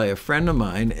run by a friend of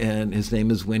mine, and his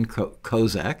name is Win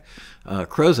Kozak.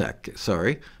 Krozak,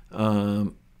 sorry.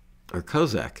 Or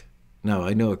Kozak. No,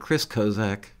 I know a Chris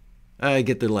Kozak. I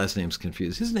get their last names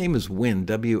confused. His name is Win,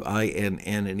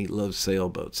 W-I-N-N, and he loves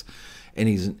sailboats. And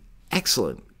he's an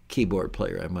excellent keyboard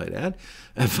player, I might add.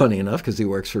 Funny enough, because he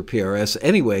works for PRS.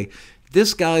 Anyway,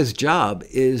 this guy's job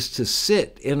is to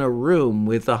sit in a room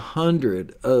with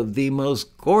 100 of the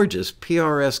most gorgeous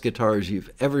PRS guitars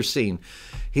you've ever seen.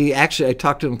 I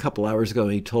talked to him a couple hours ago,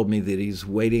 and he told me that he's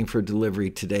waiting for delivery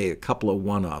today, a couple of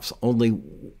one-offs. Only,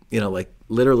 like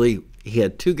literally he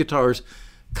had 2 guitars,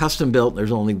 custom built, and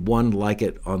there's only one like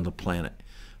it on the planet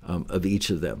of each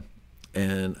of them.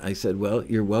 And I said, well,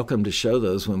 you're welcome to show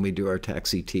those when we do our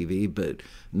Taxi TV, but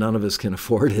none of us can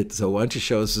afford it. So why don't you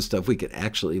show us the stuff we could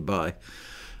actually buy?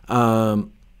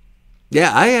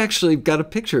 Yeah, I actually got a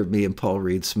picture of me and Paul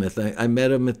Reed Smith. I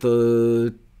met him at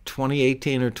the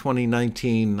 2018 or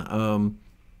 2019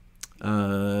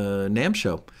 NAMM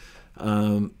show.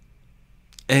 And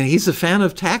he's a fan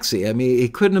of Taxi. I mean, he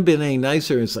couldn't have been any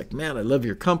nicer. It's like, man, I love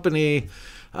your company.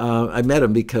 I met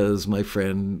him because my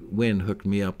friend Win hooked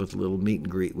me up with a little meet and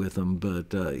greet with him. But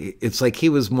it's like he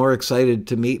was more excited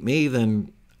to meet me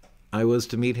than I was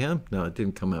to meet him. No, it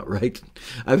didn't come out right.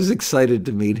 I was excited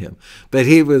to meet him. But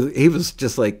he was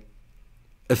just like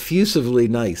effusively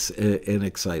nice and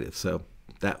excited. So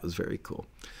that was very cool.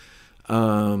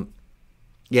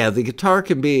 Yeah, the guitar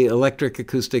can be electric,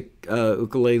 acoustic,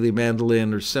 ukulele,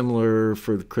 mandolin, or similar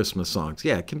for the Christmas songs.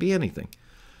 Yeah, it can be anything.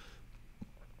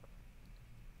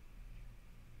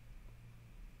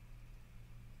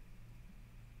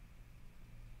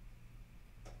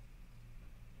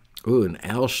 Ooh, an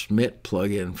Al Schmitt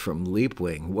plugin from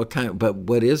Leapwing. But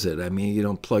what is it? I mean, you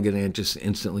don't plug it in, it just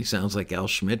instantly sounds like Al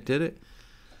Schmitt did it?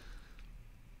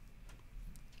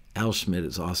 Al Schmitt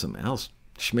is awesome. Al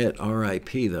Schmitt,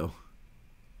 R.I.P. though.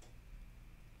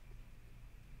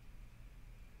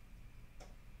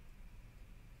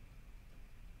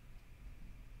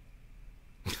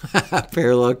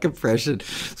 Parallel compression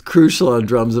is crucial on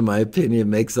drums, in my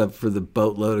opinion. Makes up for the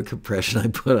boatload of compression I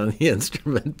put on the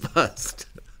instrument bust.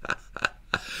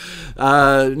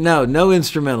 No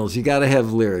instrumentals. You got to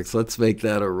have lyrics. Let's make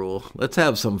that a rule. Let's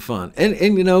have some fun.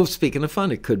 And speaking of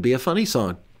fun, it could be a funny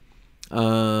song.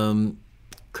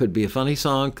 Could be a funny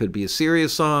song. Could be a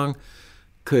serious song.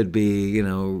 Could be,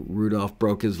 Rudolph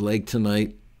broke his leg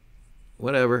tonight.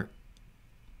 Whatever.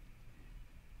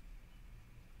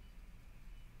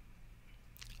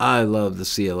 I love the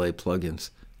CLA plugins.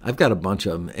 I've got a bunch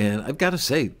of them, and I've got to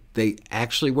say, they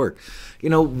actually work.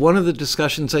 One of the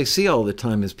discussions I see all the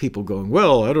time is people going,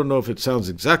 well, I don't know if it sounds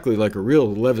exactly like a real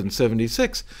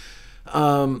 1176.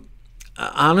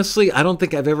 Honestly, I don't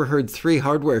think I've ever heard 3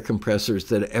 hardware compressors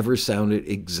that ever sounded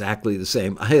exactly the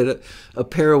same. I had a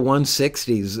pair of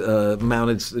 160s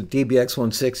mounted, DBX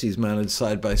 160s mounted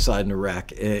side by side in a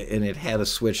rack, and it had a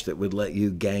switch that would let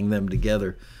you gang them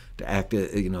together to act,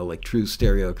 like true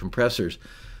stereo compressors.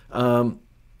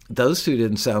 Those 2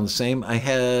 didn't sound the same. I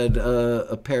had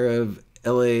a pair of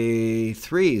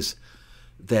LA3s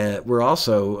that were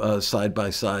also side by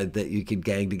side that you could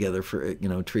gang together for,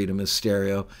 treat them as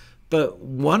stereo. But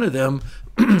one of them,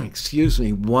 excuse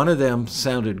me, one of them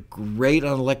sounded great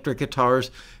on electric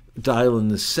guitars, dialing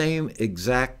the same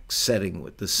exact setting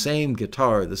with the same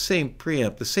guitar, the same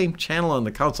preamp, the same channel on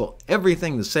the console,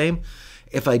 everything the same.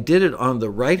 If I did it on the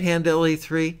right-hand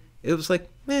LA3, it was like,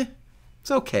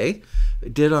 it's okay. I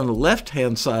did on the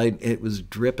left-hand side, it was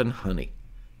dripping honey.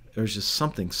 There was just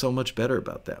something so much better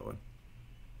about that one.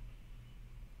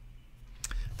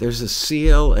 There's a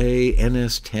CLA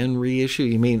NS10 reissue.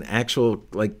 You mean actual,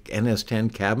 like,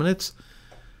 NS10 cabinets?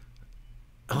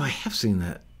 Oh, I have seen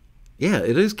that. Yeah,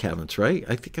 it is cabinets, right?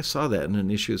 I think I saw that in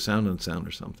an issue of Sound on Sound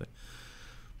or something.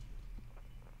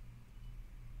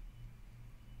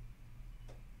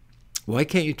 Why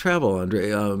can't you travel,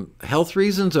 Andre? Health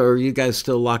reasons, or are you guys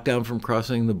still locked down from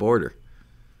crossing the border?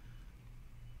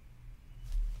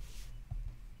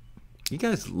 You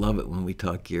guys love it when we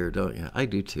talk gear, don't you? I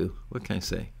do too. What can I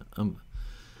say?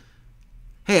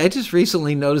 Hey, I just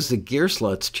recently noticed that Gear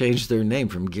Sluts changed their name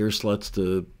from Gear Sluts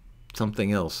to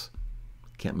something else.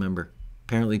 Can't remember.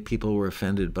 Apparently people were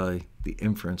offended by the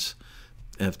inference.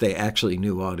 If they actually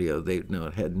knew audio, they know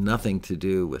it had nothing to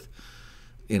do with,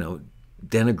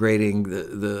 denigrating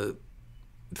the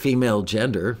female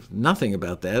gender. Nothing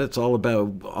about that. It's all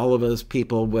about all of us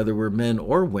people, whether we're men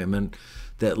or women,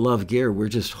 that love gear. We're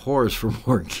just whores for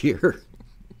more gear.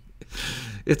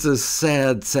 It's a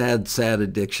sad, sad, sad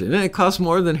addiction. And it costs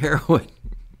more than heroin.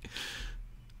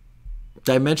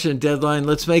 Did I mention a deadline?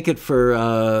 Let's make it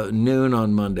for noon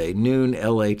on Monday. Noon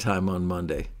LA time on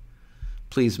Monday.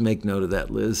 Please make note of that,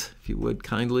 Liz, if you would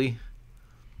kindly.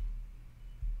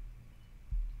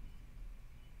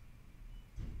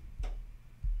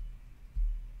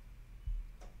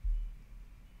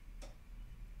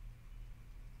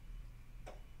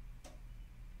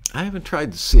 I haven't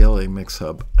tried the CLA Mix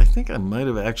Hub. I think I might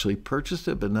have actually purchased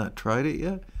it, but not tried it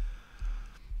yet.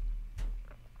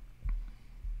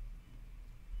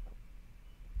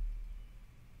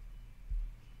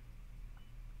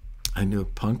 I knew a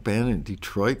punk band in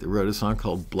Detroit that wrote a song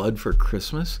called Blood for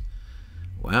Christmas.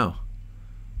 Wow.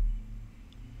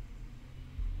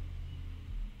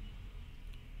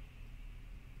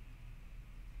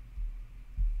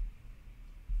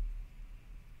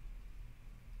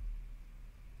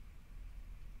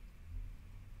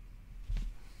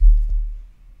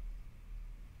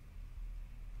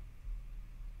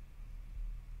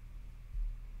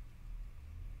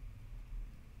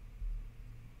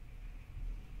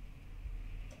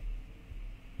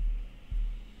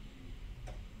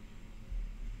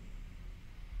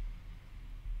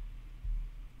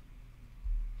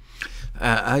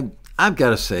 I've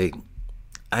got to say,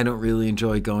 I don't really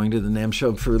enjoy going to the NAMM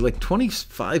show. For like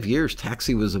 25 years,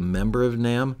 Taxi was a member of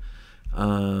NAMM.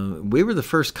 We were the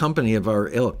first company of our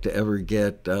ilk to ever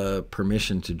get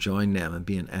permission to join NAMM and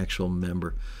be an actual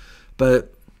member.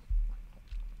 But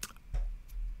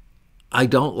I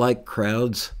don't like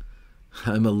crowds.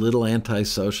 I'm a little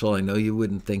antisocial. I know you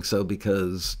wouldn't think so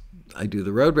because I do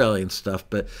the road rally and stuff,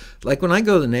 but like when I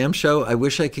go to the NAMM show, I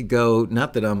wish I could go,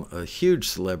 not that I'm a huge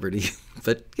celebrity,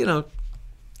 but,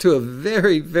 to a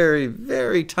very, very,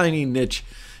 very tiny niche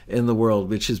in the world,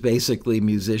 which is basically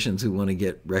musicians who want to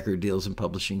get record deals and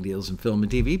publishing deals and film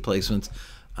and TV placements.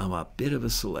 I'm a bit of a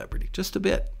celebrity, just a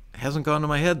bit. Hasn't gone to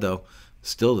my head, though.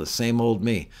 Still the same old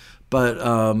me. But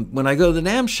when I go to the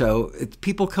NAMM show,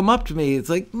 people come up to me. It's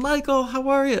like, Michael, how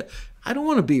are you? I don't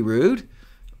want to be rude.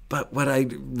 But what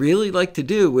I'd really like to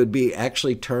do would be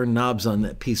actually turn knobs on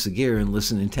that piece of gear and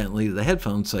listen intently to the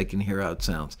headphones so I can hear how it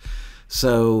sounds.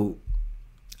 So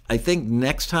I think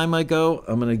next time I go,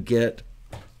 I'm going to get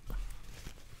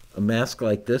a mask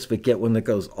like this, but get one that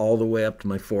goes all the way up to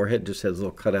my forehead, just has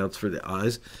little cutouts for the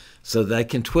eyes, so that I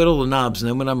can twiddle the knobs. And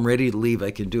then when I'm ready to leave,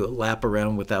 I can do a lap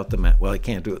around without the mask. Well, I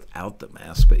can't do it without the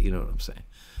mask, but you know what I'm saying.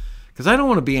 Because I don't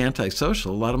want to be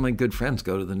antisocial. A lot of my good friends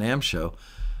go to the NAMM show.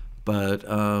 But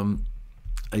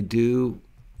I do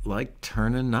like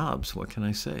turning knobs. What can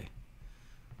I say?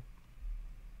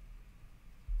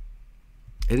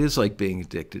 It is like being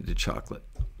addicted to chocolate.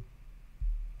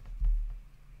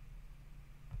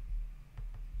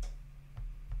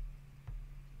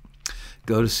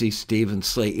 Go to see Steven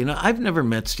Slate. I've never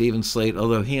met Steven Slate,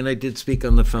 although he and I did speak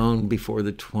on the phone before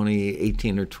the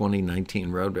 2018 or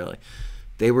 2019 Road Rally.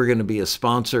 They were going to be a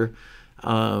sponsor,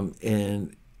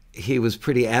 and he was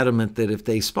pretty adamant that if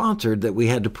they sponsored, that we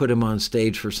had to put him on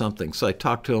stage for something. So I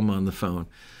talked to him on the phone.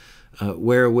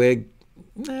 Wear a wig?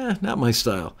 Nah, not my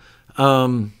style.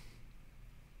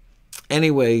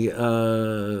 Anyway,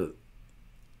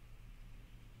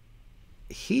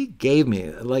 he gave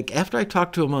me, like, after I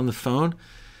talked to him on the phone,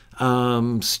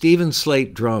 Steven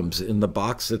Slate drums in the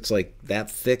box that's like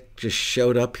that thick just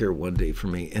showed up here one day for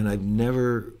me, and I've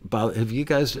never bothered. Have you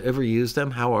guys ever used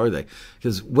them? How are they?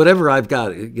 Because whatever I've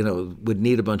got, would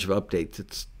need a bunch of updates.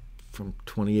 It's from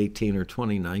 2018 or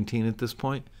 2019 at this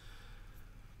point.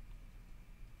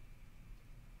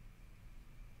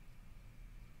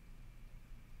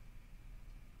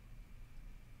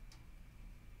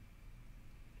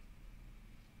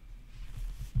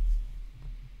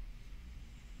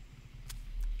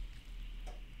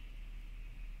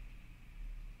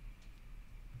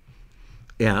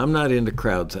 Yeah, I'm not into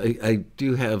crowds. I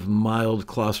do have mild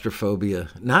claustrophobia.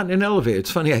 Not in an elevator. It's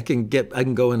funny. I can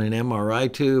go in an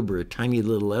MRI tube or a tiny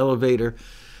little elevator,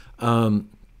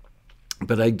 um,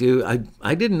 but I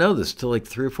didn't know this till like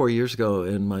 3 or 4 years ago,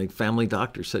 and my family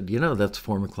doctor said, that's a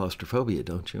form of claustrophobia,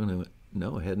 don't you? And I went,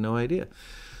 no, I had no idea.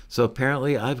 So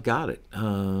apparently I've got it.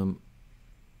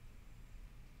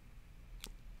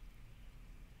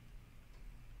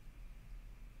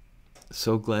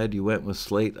 So glad you went with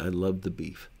Slate. I love the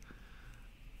beef.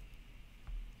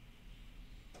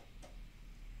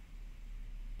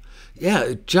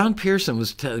 Yeah, John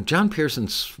Pearson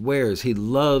swears he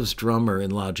loves Drummer in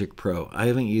Logic Pro. I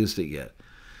haven't used it yet.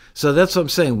 So that's what I'm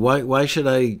saying. Why should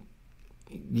I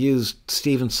use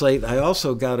Steven Slate? I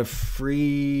also got a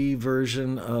free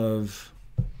version of,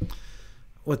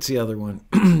 what's the other one?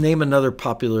 Name another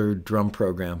popular drum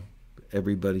program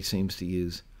everybody seems to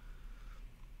use.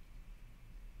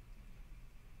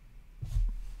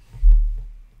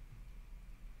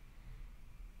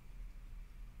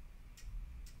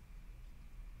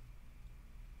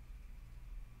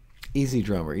 Easy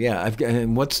Drummer. Yeah,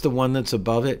 and what's the one that's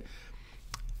above it?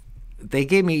 They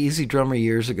gave me Easy Drummer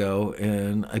years ago,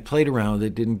 and I played around with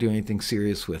it, didn't do anything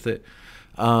serious with it.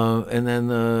 And then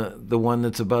the one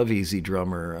that's above Easy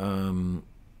Drummer,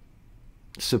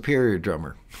 Superior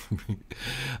Drummer.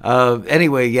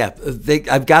 Anyway, yeah,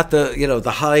 I've got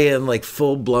the high end, like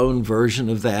full blown version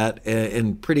of that,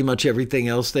 and pretty much everything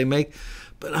else they make.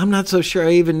 But I'm not so sure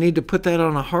I even need to put that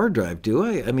on a hard drive, do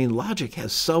I? I mean, Logic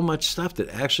has so much stuff that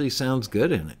actually sounds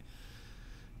good in it.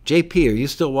 JP, are you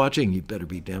still watching? You better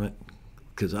be, damn it,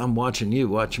 because I'm watching you.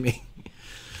 Watch me.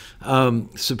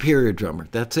 Superior Drummer.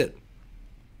 That's it.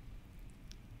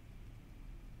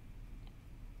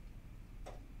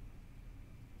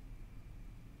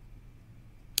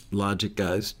 Logic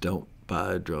guys, don't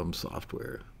buy drum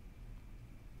software.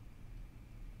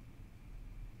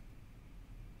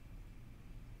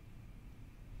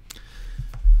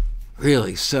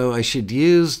 Really? So I should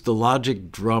use the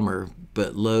Logic Drummer,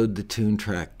 but load the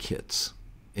Toontrack kits.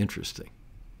 Interesting.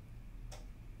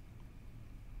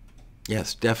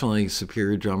 Yes, definitely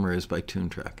Superior Drummer is by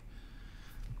Toontrack.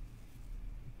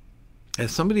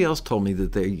 As somebody else told me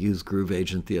that they used Groove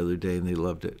Agent the other day and they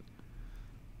loved it.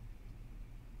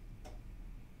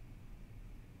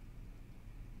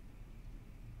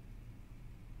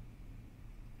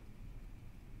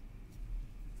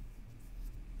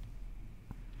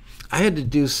 I had to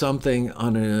do something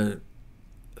on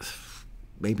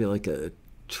maybe like a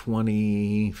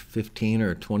 2015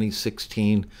 or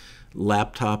 2016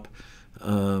 laptop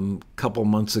couple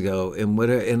months ago,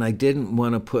 and I didn't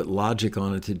want to put Logic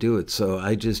on it to do it, so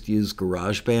I just used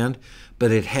GarageBand,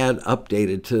 but it had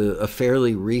updated to a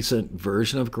fairly recent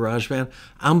version of GarageBand.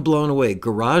 I'm blown away.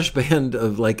 GarageBand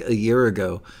of like a year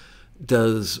ago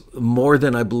does more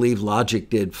than I believe Logic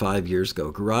did 5 years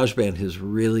ago. GarageBand has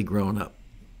really grown up.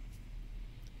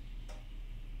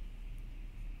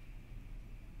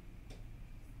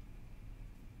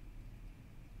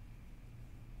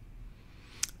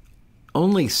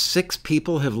 Only 6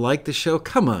 people have liked the show.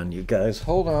 Come on, you guys.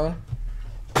 Hold on.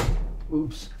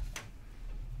 Oops.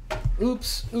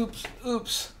 Oops, oops,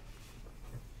 oops.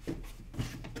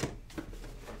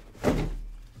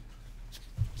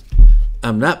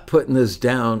 I'm not putting this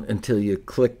down until you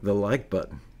click the like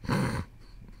button.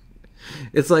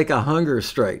 It's like a hunger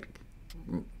strike,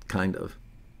 kind of.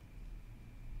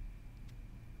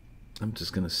 I'm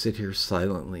just going to sit here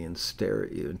silently and stare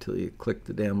at you until you click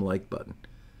the damn like button.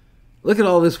 Look at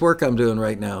all this work I'm doing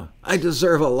right now. I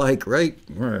deserve a like, right?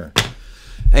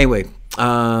 Anyway,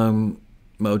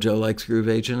 Mojo likes Groove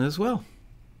Agent as well.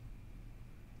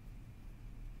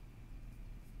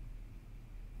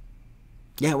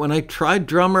 Yeah, when I tried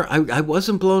Drummer, I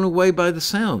wasn't blown away by the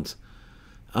sounds.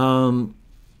 What's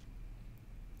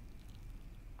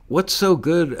so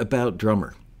good about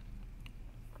Drummer?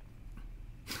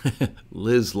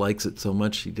 Liz likes it so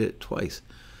much she did it twice.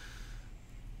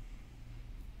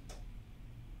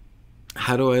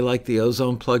 How do I like the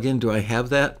Ozone plugin? Do I have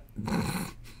that?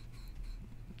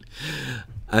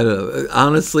 I don't know.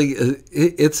 Honestly,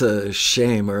 it's a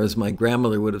shame, or as my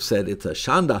grandmother would have said, it's a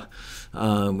shanda,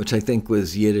 which I think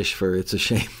was Yiddish for it's a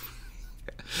shame.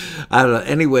 I don't know.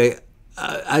 Anyway,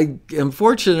 I am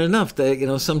fortunate enough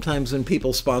that, sometimes when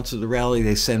people sponsor the rally,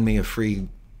 they send me a free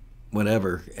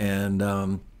whatever, and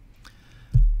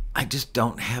I just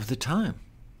don't have the time.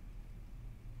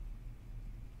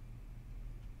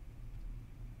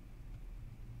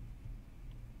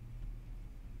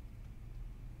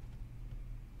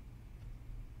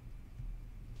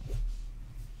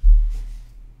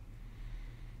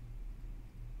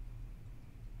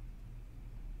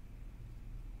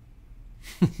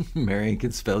 Marion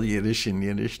can spell Yiddish in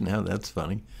Yiddish now. That's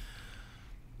funny.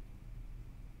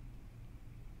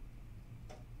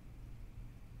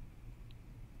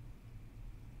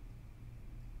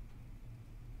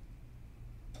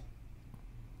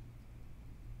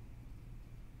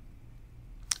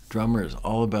 Drummer is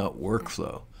all about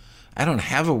workflow. I don't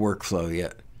have a workflow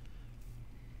yet.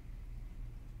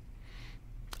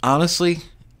 Honestly,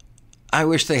 I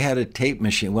wish they had a tape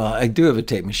machine. Well, I do have a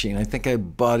tape machine. I think I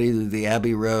bought either the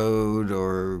Abbey Road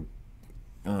or,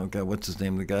 oh God, what's his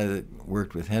name? The guy that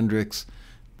worked with Hendrix,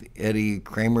 the Eddie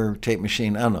Kramer tape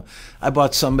machine. I don't know. I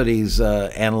bought somebody's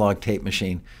analog tape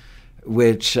machine,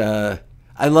 which I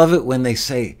love it when they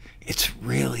say it's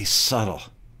really subtle.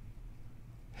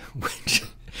 Which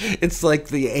it's like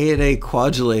the A&A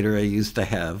quadulator I used to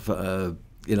have.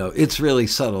 It's really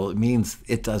subtle. It means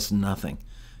it does nothing.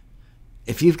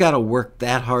 If you've got to work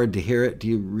that hard to hear it, do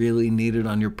you really need it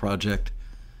on your project?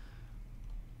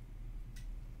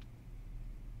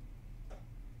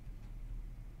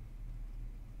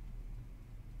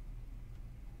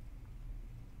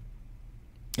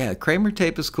 Yeah, Kramer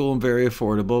tape is cool and very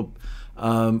affordable.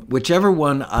 Whichever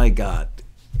one I got,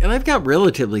 and I've got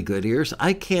relatively good ears.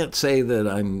 I can't say that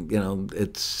I'm,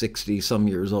 at 60 some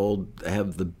years old, I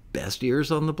have the best ears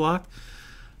on the block.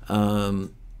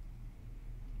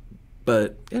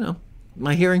 But,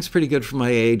 my hearing's pretty good for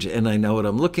my age, and I know what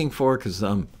I'm looking for because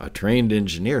I'm a trained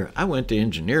engineer. I went to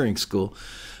engineering school.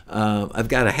 I've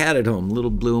got a hat at home, little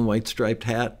blue and white striped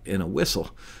hat and a whistle.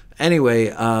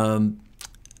 Anyway,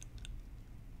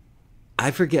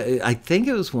 I forget. I think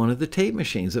it was one of the tape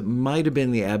machines. It might have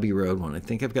been the Abbey Road one. I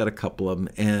think I've got a couple of them.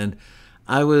 And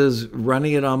I was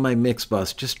running it on my mix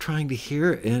bus, just trying to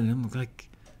hear it. And I'm like,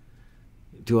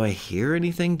 do I hear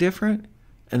anything different?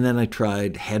 And then I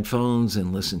tried headphones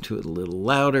and listened to it a little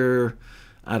louder.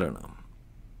 I don't know.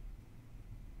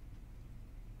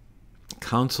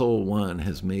 Console 1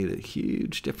 has made a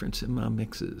huge difference in my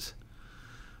mixes.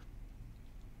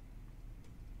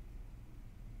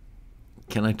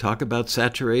 Can I talk about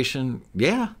saturation?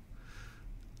 Yeah.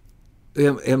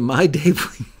 In my day,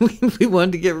 we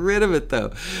wanted to get rid of it,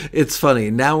 though. It's funny.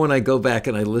 Now when I go back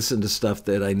and I listen to stuff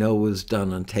that I know was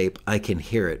done on tape, I can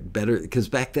hear it better. Because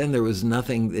back then there was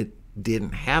nothing that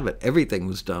didn't have it. Everything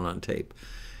was done on tape.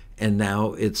 And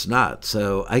now it's not.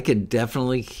 So I can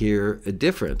definitely hear a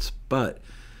difference. But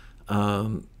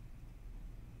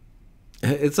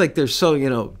it's like there's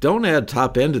don't add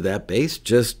top end to that bass.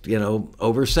 Just,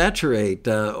 oversaturate,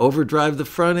 overdrive the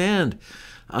front end.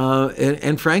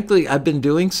 And frankly, I've been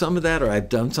doing some of that, or I've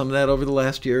done some of that over the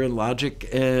last year in Logic,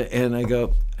 and I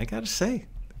go, I got to say, it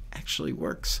actually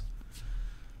works.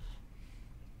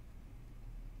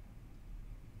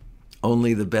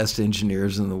 Only the best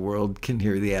engineers in the world can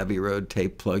hear the Abbey Road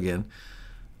tape plug-in.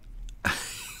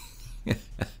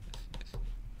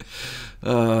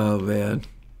 Oh, man.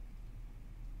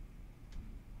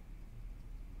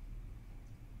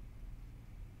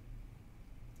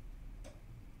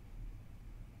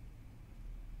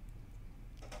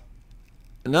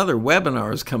 Another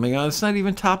webinar is coming on. It's not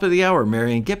even top of the hour,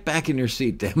 Marion. Get back in your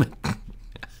seat, damn it.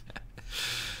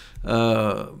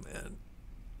 Oh, man.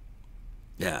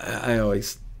 Yeah, I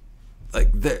always,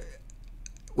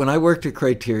 when I worked at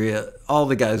Criteria, all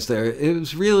the guys there, it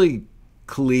was really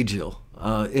collegial.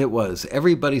 It was.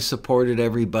 Everybody supported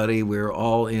everybody. We were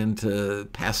all into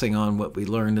passing on what we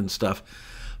learned and stuff.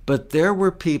 But there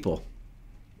were people,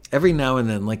 every now and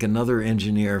then, like another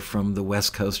engineer from the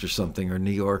West Coast or something, or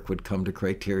New York would come to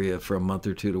Criteria for a month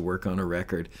or two to work on a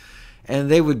record.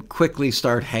 And they would quickly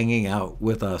start hanging out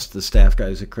with us, the staff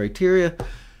guys at Criteria.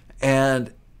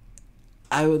 And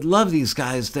I would love these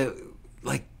guys that,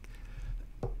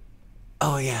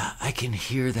 oh yeah, I can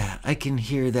hear that. I can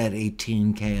hear that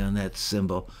 18K on that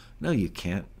cymbal. No, you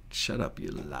can't. Shut up, you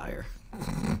liar.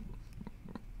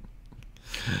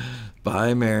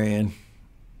 Bye, Marion.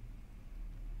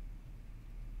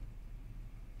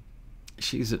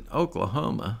 She's in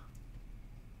Oklahoma.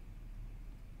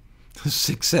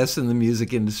 Success in the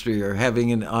music industry, or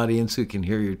having an audience who can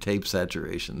hear your tape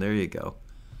saturation. There you go.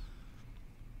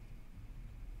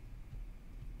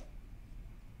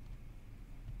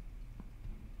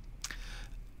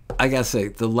 I gotta say,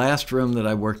 the last room that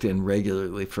I worked in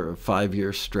regularly for a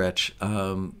 5-year stretch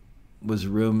was a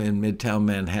room in Midtown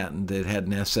Manhattan that had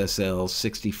an SSL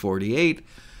 6048,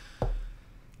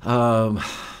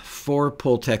 4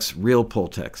 Pultecs, real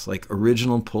Pultecs, like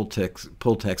original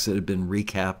Pultecs that had been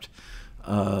recapped,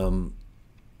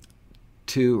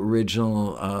 2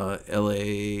 original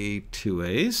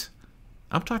LA2As.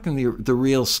 I'm talking the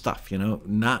real stuff,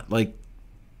 not like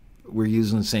we're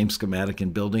using the same schematic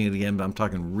and building it again, but I'm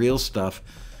talking real stuff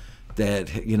that,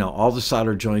 all the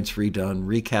solder joints redone,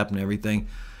 recap and everything.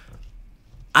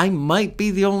 I might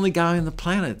be the only guy on the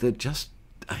planet that just,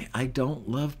 I don't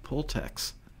love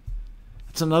Pultecs.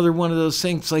 It's another one of those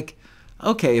things like,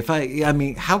 okay,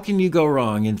 how can you go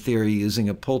wrong in theory using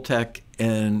a Pultec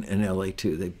and an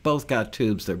LA2? They both got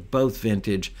tubes, they're both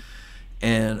vintage,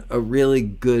 and a really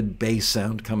good bass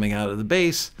sound coming out of the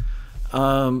bass.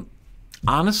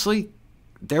 Honestly,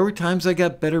 there were times I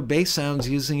got better bass sounds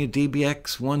using a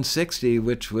DBX 160,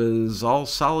 which was all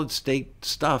solid state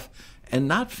stuff and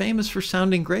not famous for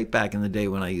sounding great back in the day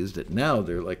when I used it. Now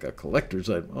they're like a collector's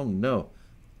item. Oh no,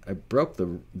 I broke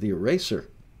the eraser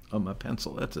on my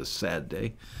pencil. That's a sad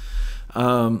day.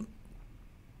 But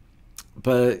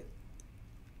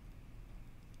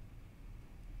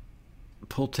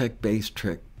Pultec bass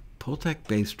trick. Pultec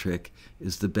bass trick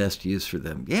is the best use for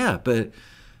them. Yeah, but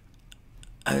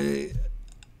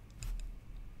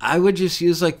I would just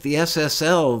use like the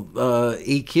SSL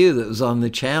EQ that was on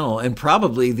the channel, and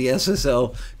probably the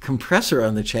SSL compressor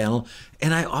on the channel,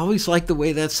 and I always liked the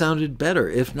way that sounded better.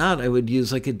 If not, I would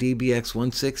use like a DBX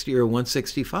 160 or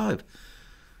 165.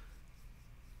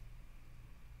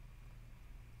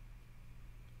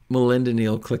 Melinda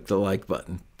Neal clicked the like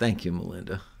button. Thank you,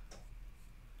 Melinda.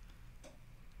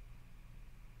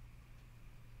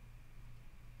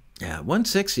 Yeah,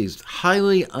 160 is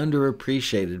highly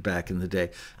underappreciated back in the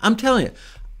day. I'm telling you,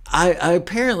 I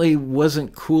apparently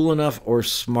wasn't cool enough or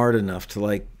smart enough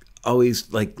to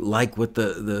always like what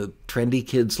the trendy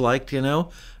kids liked, I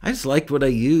just liked what I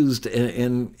used,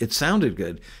 and it sounded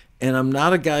good. And I'm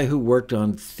not a guy who worked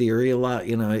on theory a lot.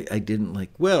 I didn't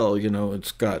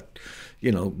it's got,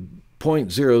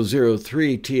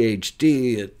 0.003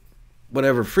 THD at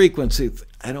whatever frequency.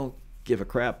 I don't give a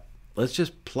crap. Let's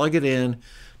just plug it in,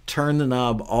 turn the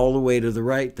knob all the way to the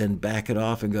right, then back it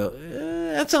off and go,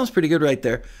 that sounds pretty good right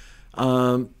there.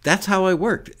 That's how I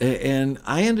worked. And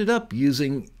I ended up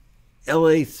using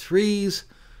LA3s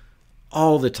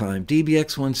all the time,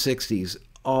 DBX 160s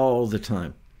all the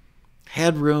time.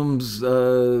 Had rooms,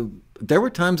 there were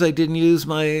times I didn't use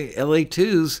my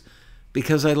LA2s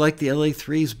because I liked the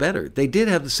LA3s better. They did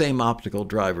have the same optical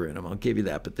driver in them, I'll give you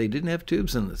that, but they didn't have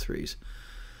tubes in the 3s.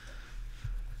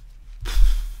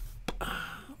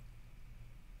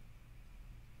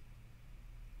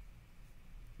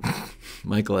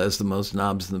 Michael has the most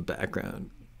knobs in the background.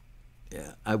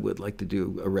 Yeah, I would like to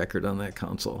do a record on that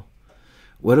console.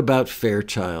 What about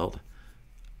Fairchild?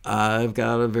 I've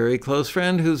got a very close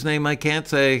friend whose name I can't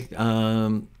say,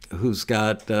 who's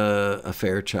got a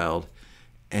Fairchild.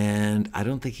 And I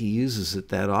don't think he uses it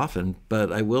that often.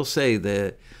 But I will say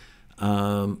that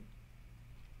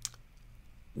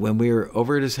when we were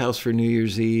over at his house for New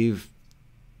Year's Eve,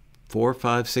 4,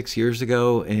 5, 6 years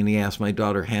ago, and he asked my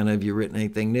daughter, Hannah, have you written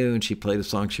anything new? And she played a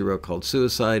song she wrote called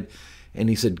Suicide. And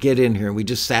he said, get in here. And we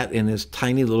just sat in this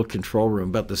tiny little control room,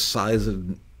 about the size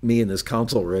of me and this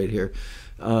console right here.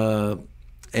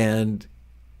 And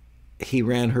he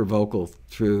ran her vocal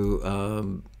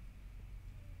through,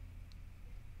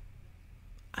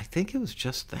 I think it was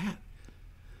just that.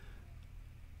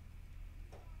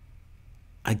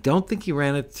 I don't think he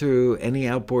ran it through any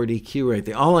outboard EQ or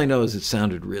anything. All I know is it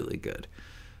sounded really good.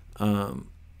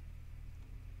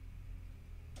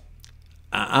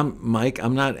 Mike,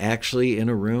 I'm not actually in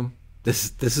a room.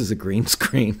 This is a green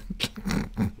screen.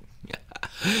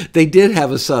 They did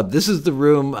have a sub. This is the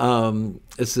room.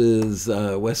 This is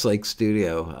Westlake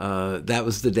Studio. That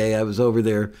was the day I was over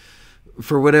there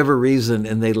for whatever reason,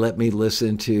 and they let me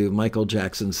listen to Michael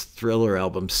Jackson's Thriller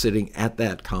album sitting at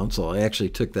that console. I actually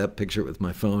took that picture with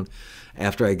my phone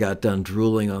after I got done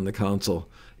drooling on the console.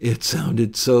 It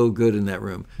sounded so good in that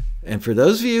room. And for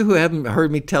those of you who haven't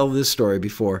heard me tell this story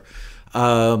before,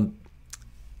 they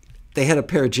had a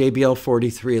pair of JBL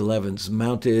 4311s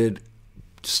mounted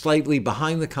slightly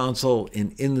behind the console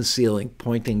and in the ceiling,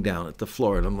 pointing down at the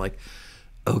floor. And I'm like,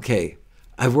 okay,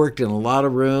 I've worked in a lot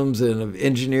of rooms and I've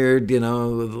engineered, with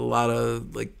a lot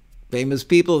of famous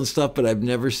people and stuff, but I've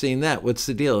never seen that. What's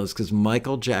the deal? It's because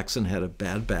Michael Jackson had a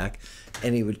bad back,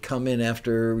 and he would come in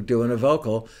after doing a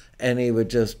vocal, and he would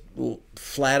just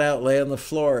flat out lay on the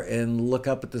floor and look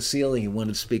up at the ceiling. He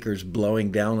wanted speakers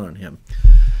blowing down on him.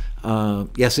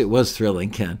 Yes, it was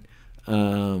thrilling, Ken.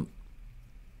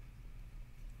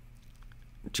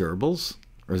 Gerbils?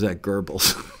 Or is that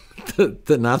Goebbels?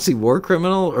 the Nazi war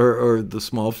criminal or the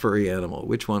small furry animal?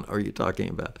 Which one are you talking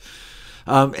about?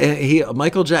 And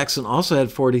Michael Jackson also had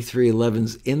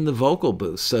 4311s in the vocal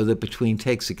booth so that between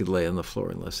takes he could lay on the floor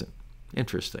and listen.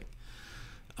 Interesting.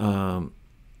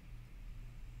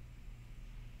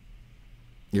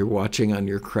 You're watching on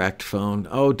your cracked phone.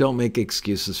 Oh, don't make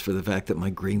excuses for the fact that my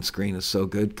green screen is so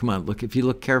good. Come on, look. If you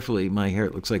look carefully, my hair,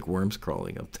 it looks like worms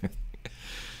crawling up there.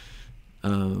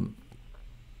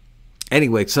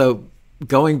 Anyway, so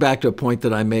going back to a point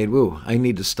that I made, I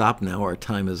need to stop now. Our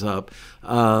time is up.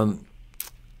 I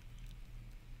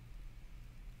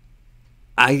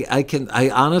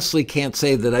honestly can't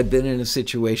say that I've been in a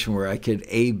situation where I could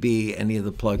A/B any of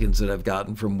the plugins that I've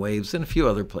gotten from Waves and a few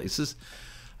other places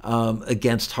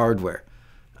against hardware.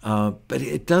 But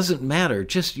it doesn't matter.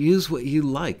 Just use what you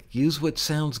like. Use what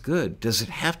sounds good. Does it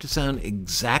have to sound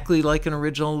exactly like an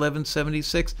original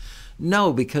 1176?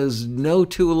 No, because no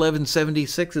two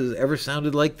 1176s ever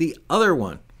sounded like the other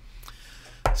one.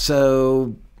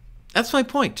 So that's my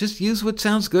point. Just use what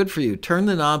sounds good for you. Turn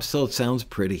the knob till it sounds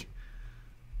pretty.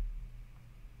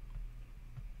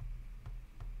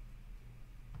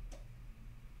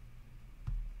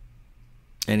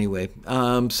 Anyway,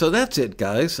 so that's it,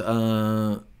 guys.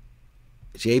 JBLs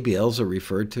are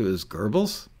referred to as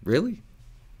Goebbels? Really?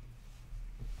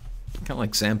 Kind of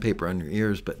like sandpaper on your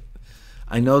ears, but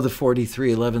I know the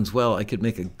 4311s well. I could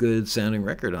make a good sounding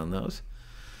record on those.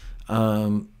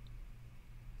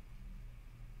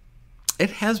 It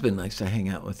has been nice to hang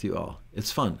out with you all.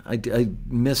 It's fun. I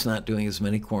miss not doing as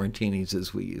many quarantinis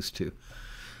as we used to.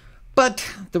 But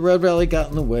the Road Rally got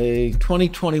in the way.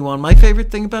 2021. My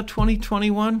favorite thing about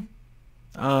 2021,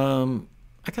 I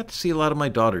got to see a lot of my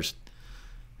daughters.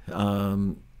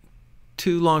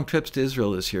 2 long trips to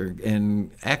Israel this year,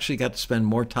 and actually got to spend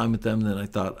more time with them than I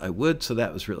thought I would, so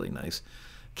that was really nice.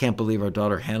 Can't believe our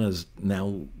daughter Hannah's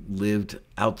now lived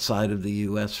outside of the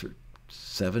U.S. for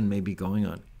 7, maybe going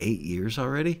on 8 years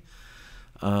already.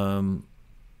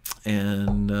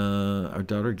 And our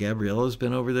daughter Gabriella's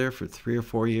been over there for 3 or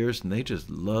 4 years, and they just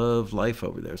love life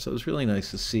over there. So it was really nice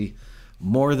to see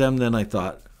more of them than I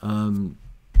thought.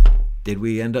 Did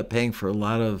we end up paying for a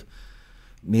lot of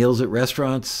meals at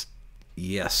restaurants?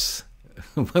 Yes.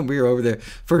 When we were over there,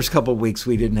 first couple of weeks,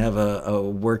 we didn't have a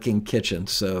working kitchen,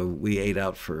 so we ate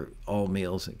out for all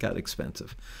meals. It got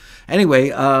expensive. Anyway,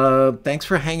 thanks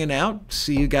for hanging out.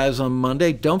 See you guys on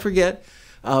Monday. Don't forget,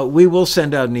 we will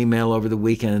send out an email over the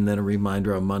weekend and then a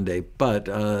reminder on Monday. But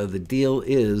the deal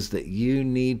is that you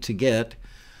need to get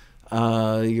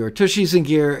your tushies and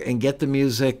gear and get the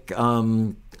music.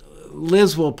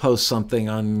 Liz will post something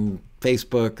on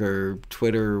Facebook or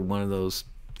Twitter, one of those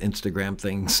Instagram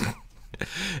things,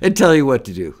 and tell you what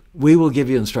to do. We will give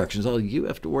you instructions. All you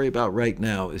have to worry about right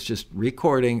now is just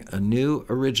recording a new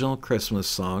original Christmas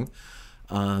song.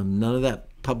 None of that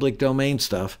public domain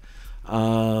stuff.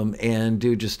 And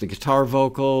do just a guitar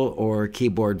vocal or a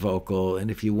keyboard vocal.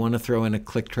 And if you want to throw in a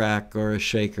click track or a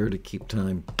shaker to keep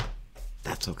time,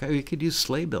 that's okay. You could use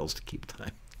sleigh bells to keep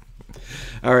time.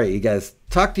 All right, you guys.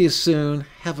 Talk to you soon.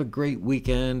 Have a great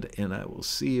weekend, and I will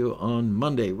see you on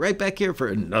Monday right back here for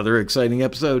another exciting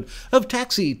episode of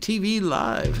Taxi TV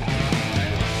Live.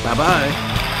 Bye-bye.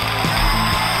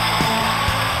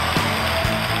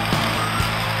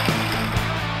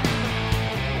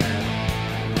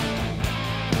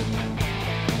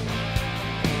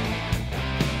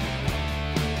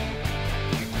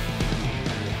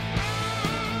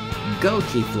 Go,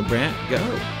 Keith LeBrant,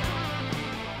 go.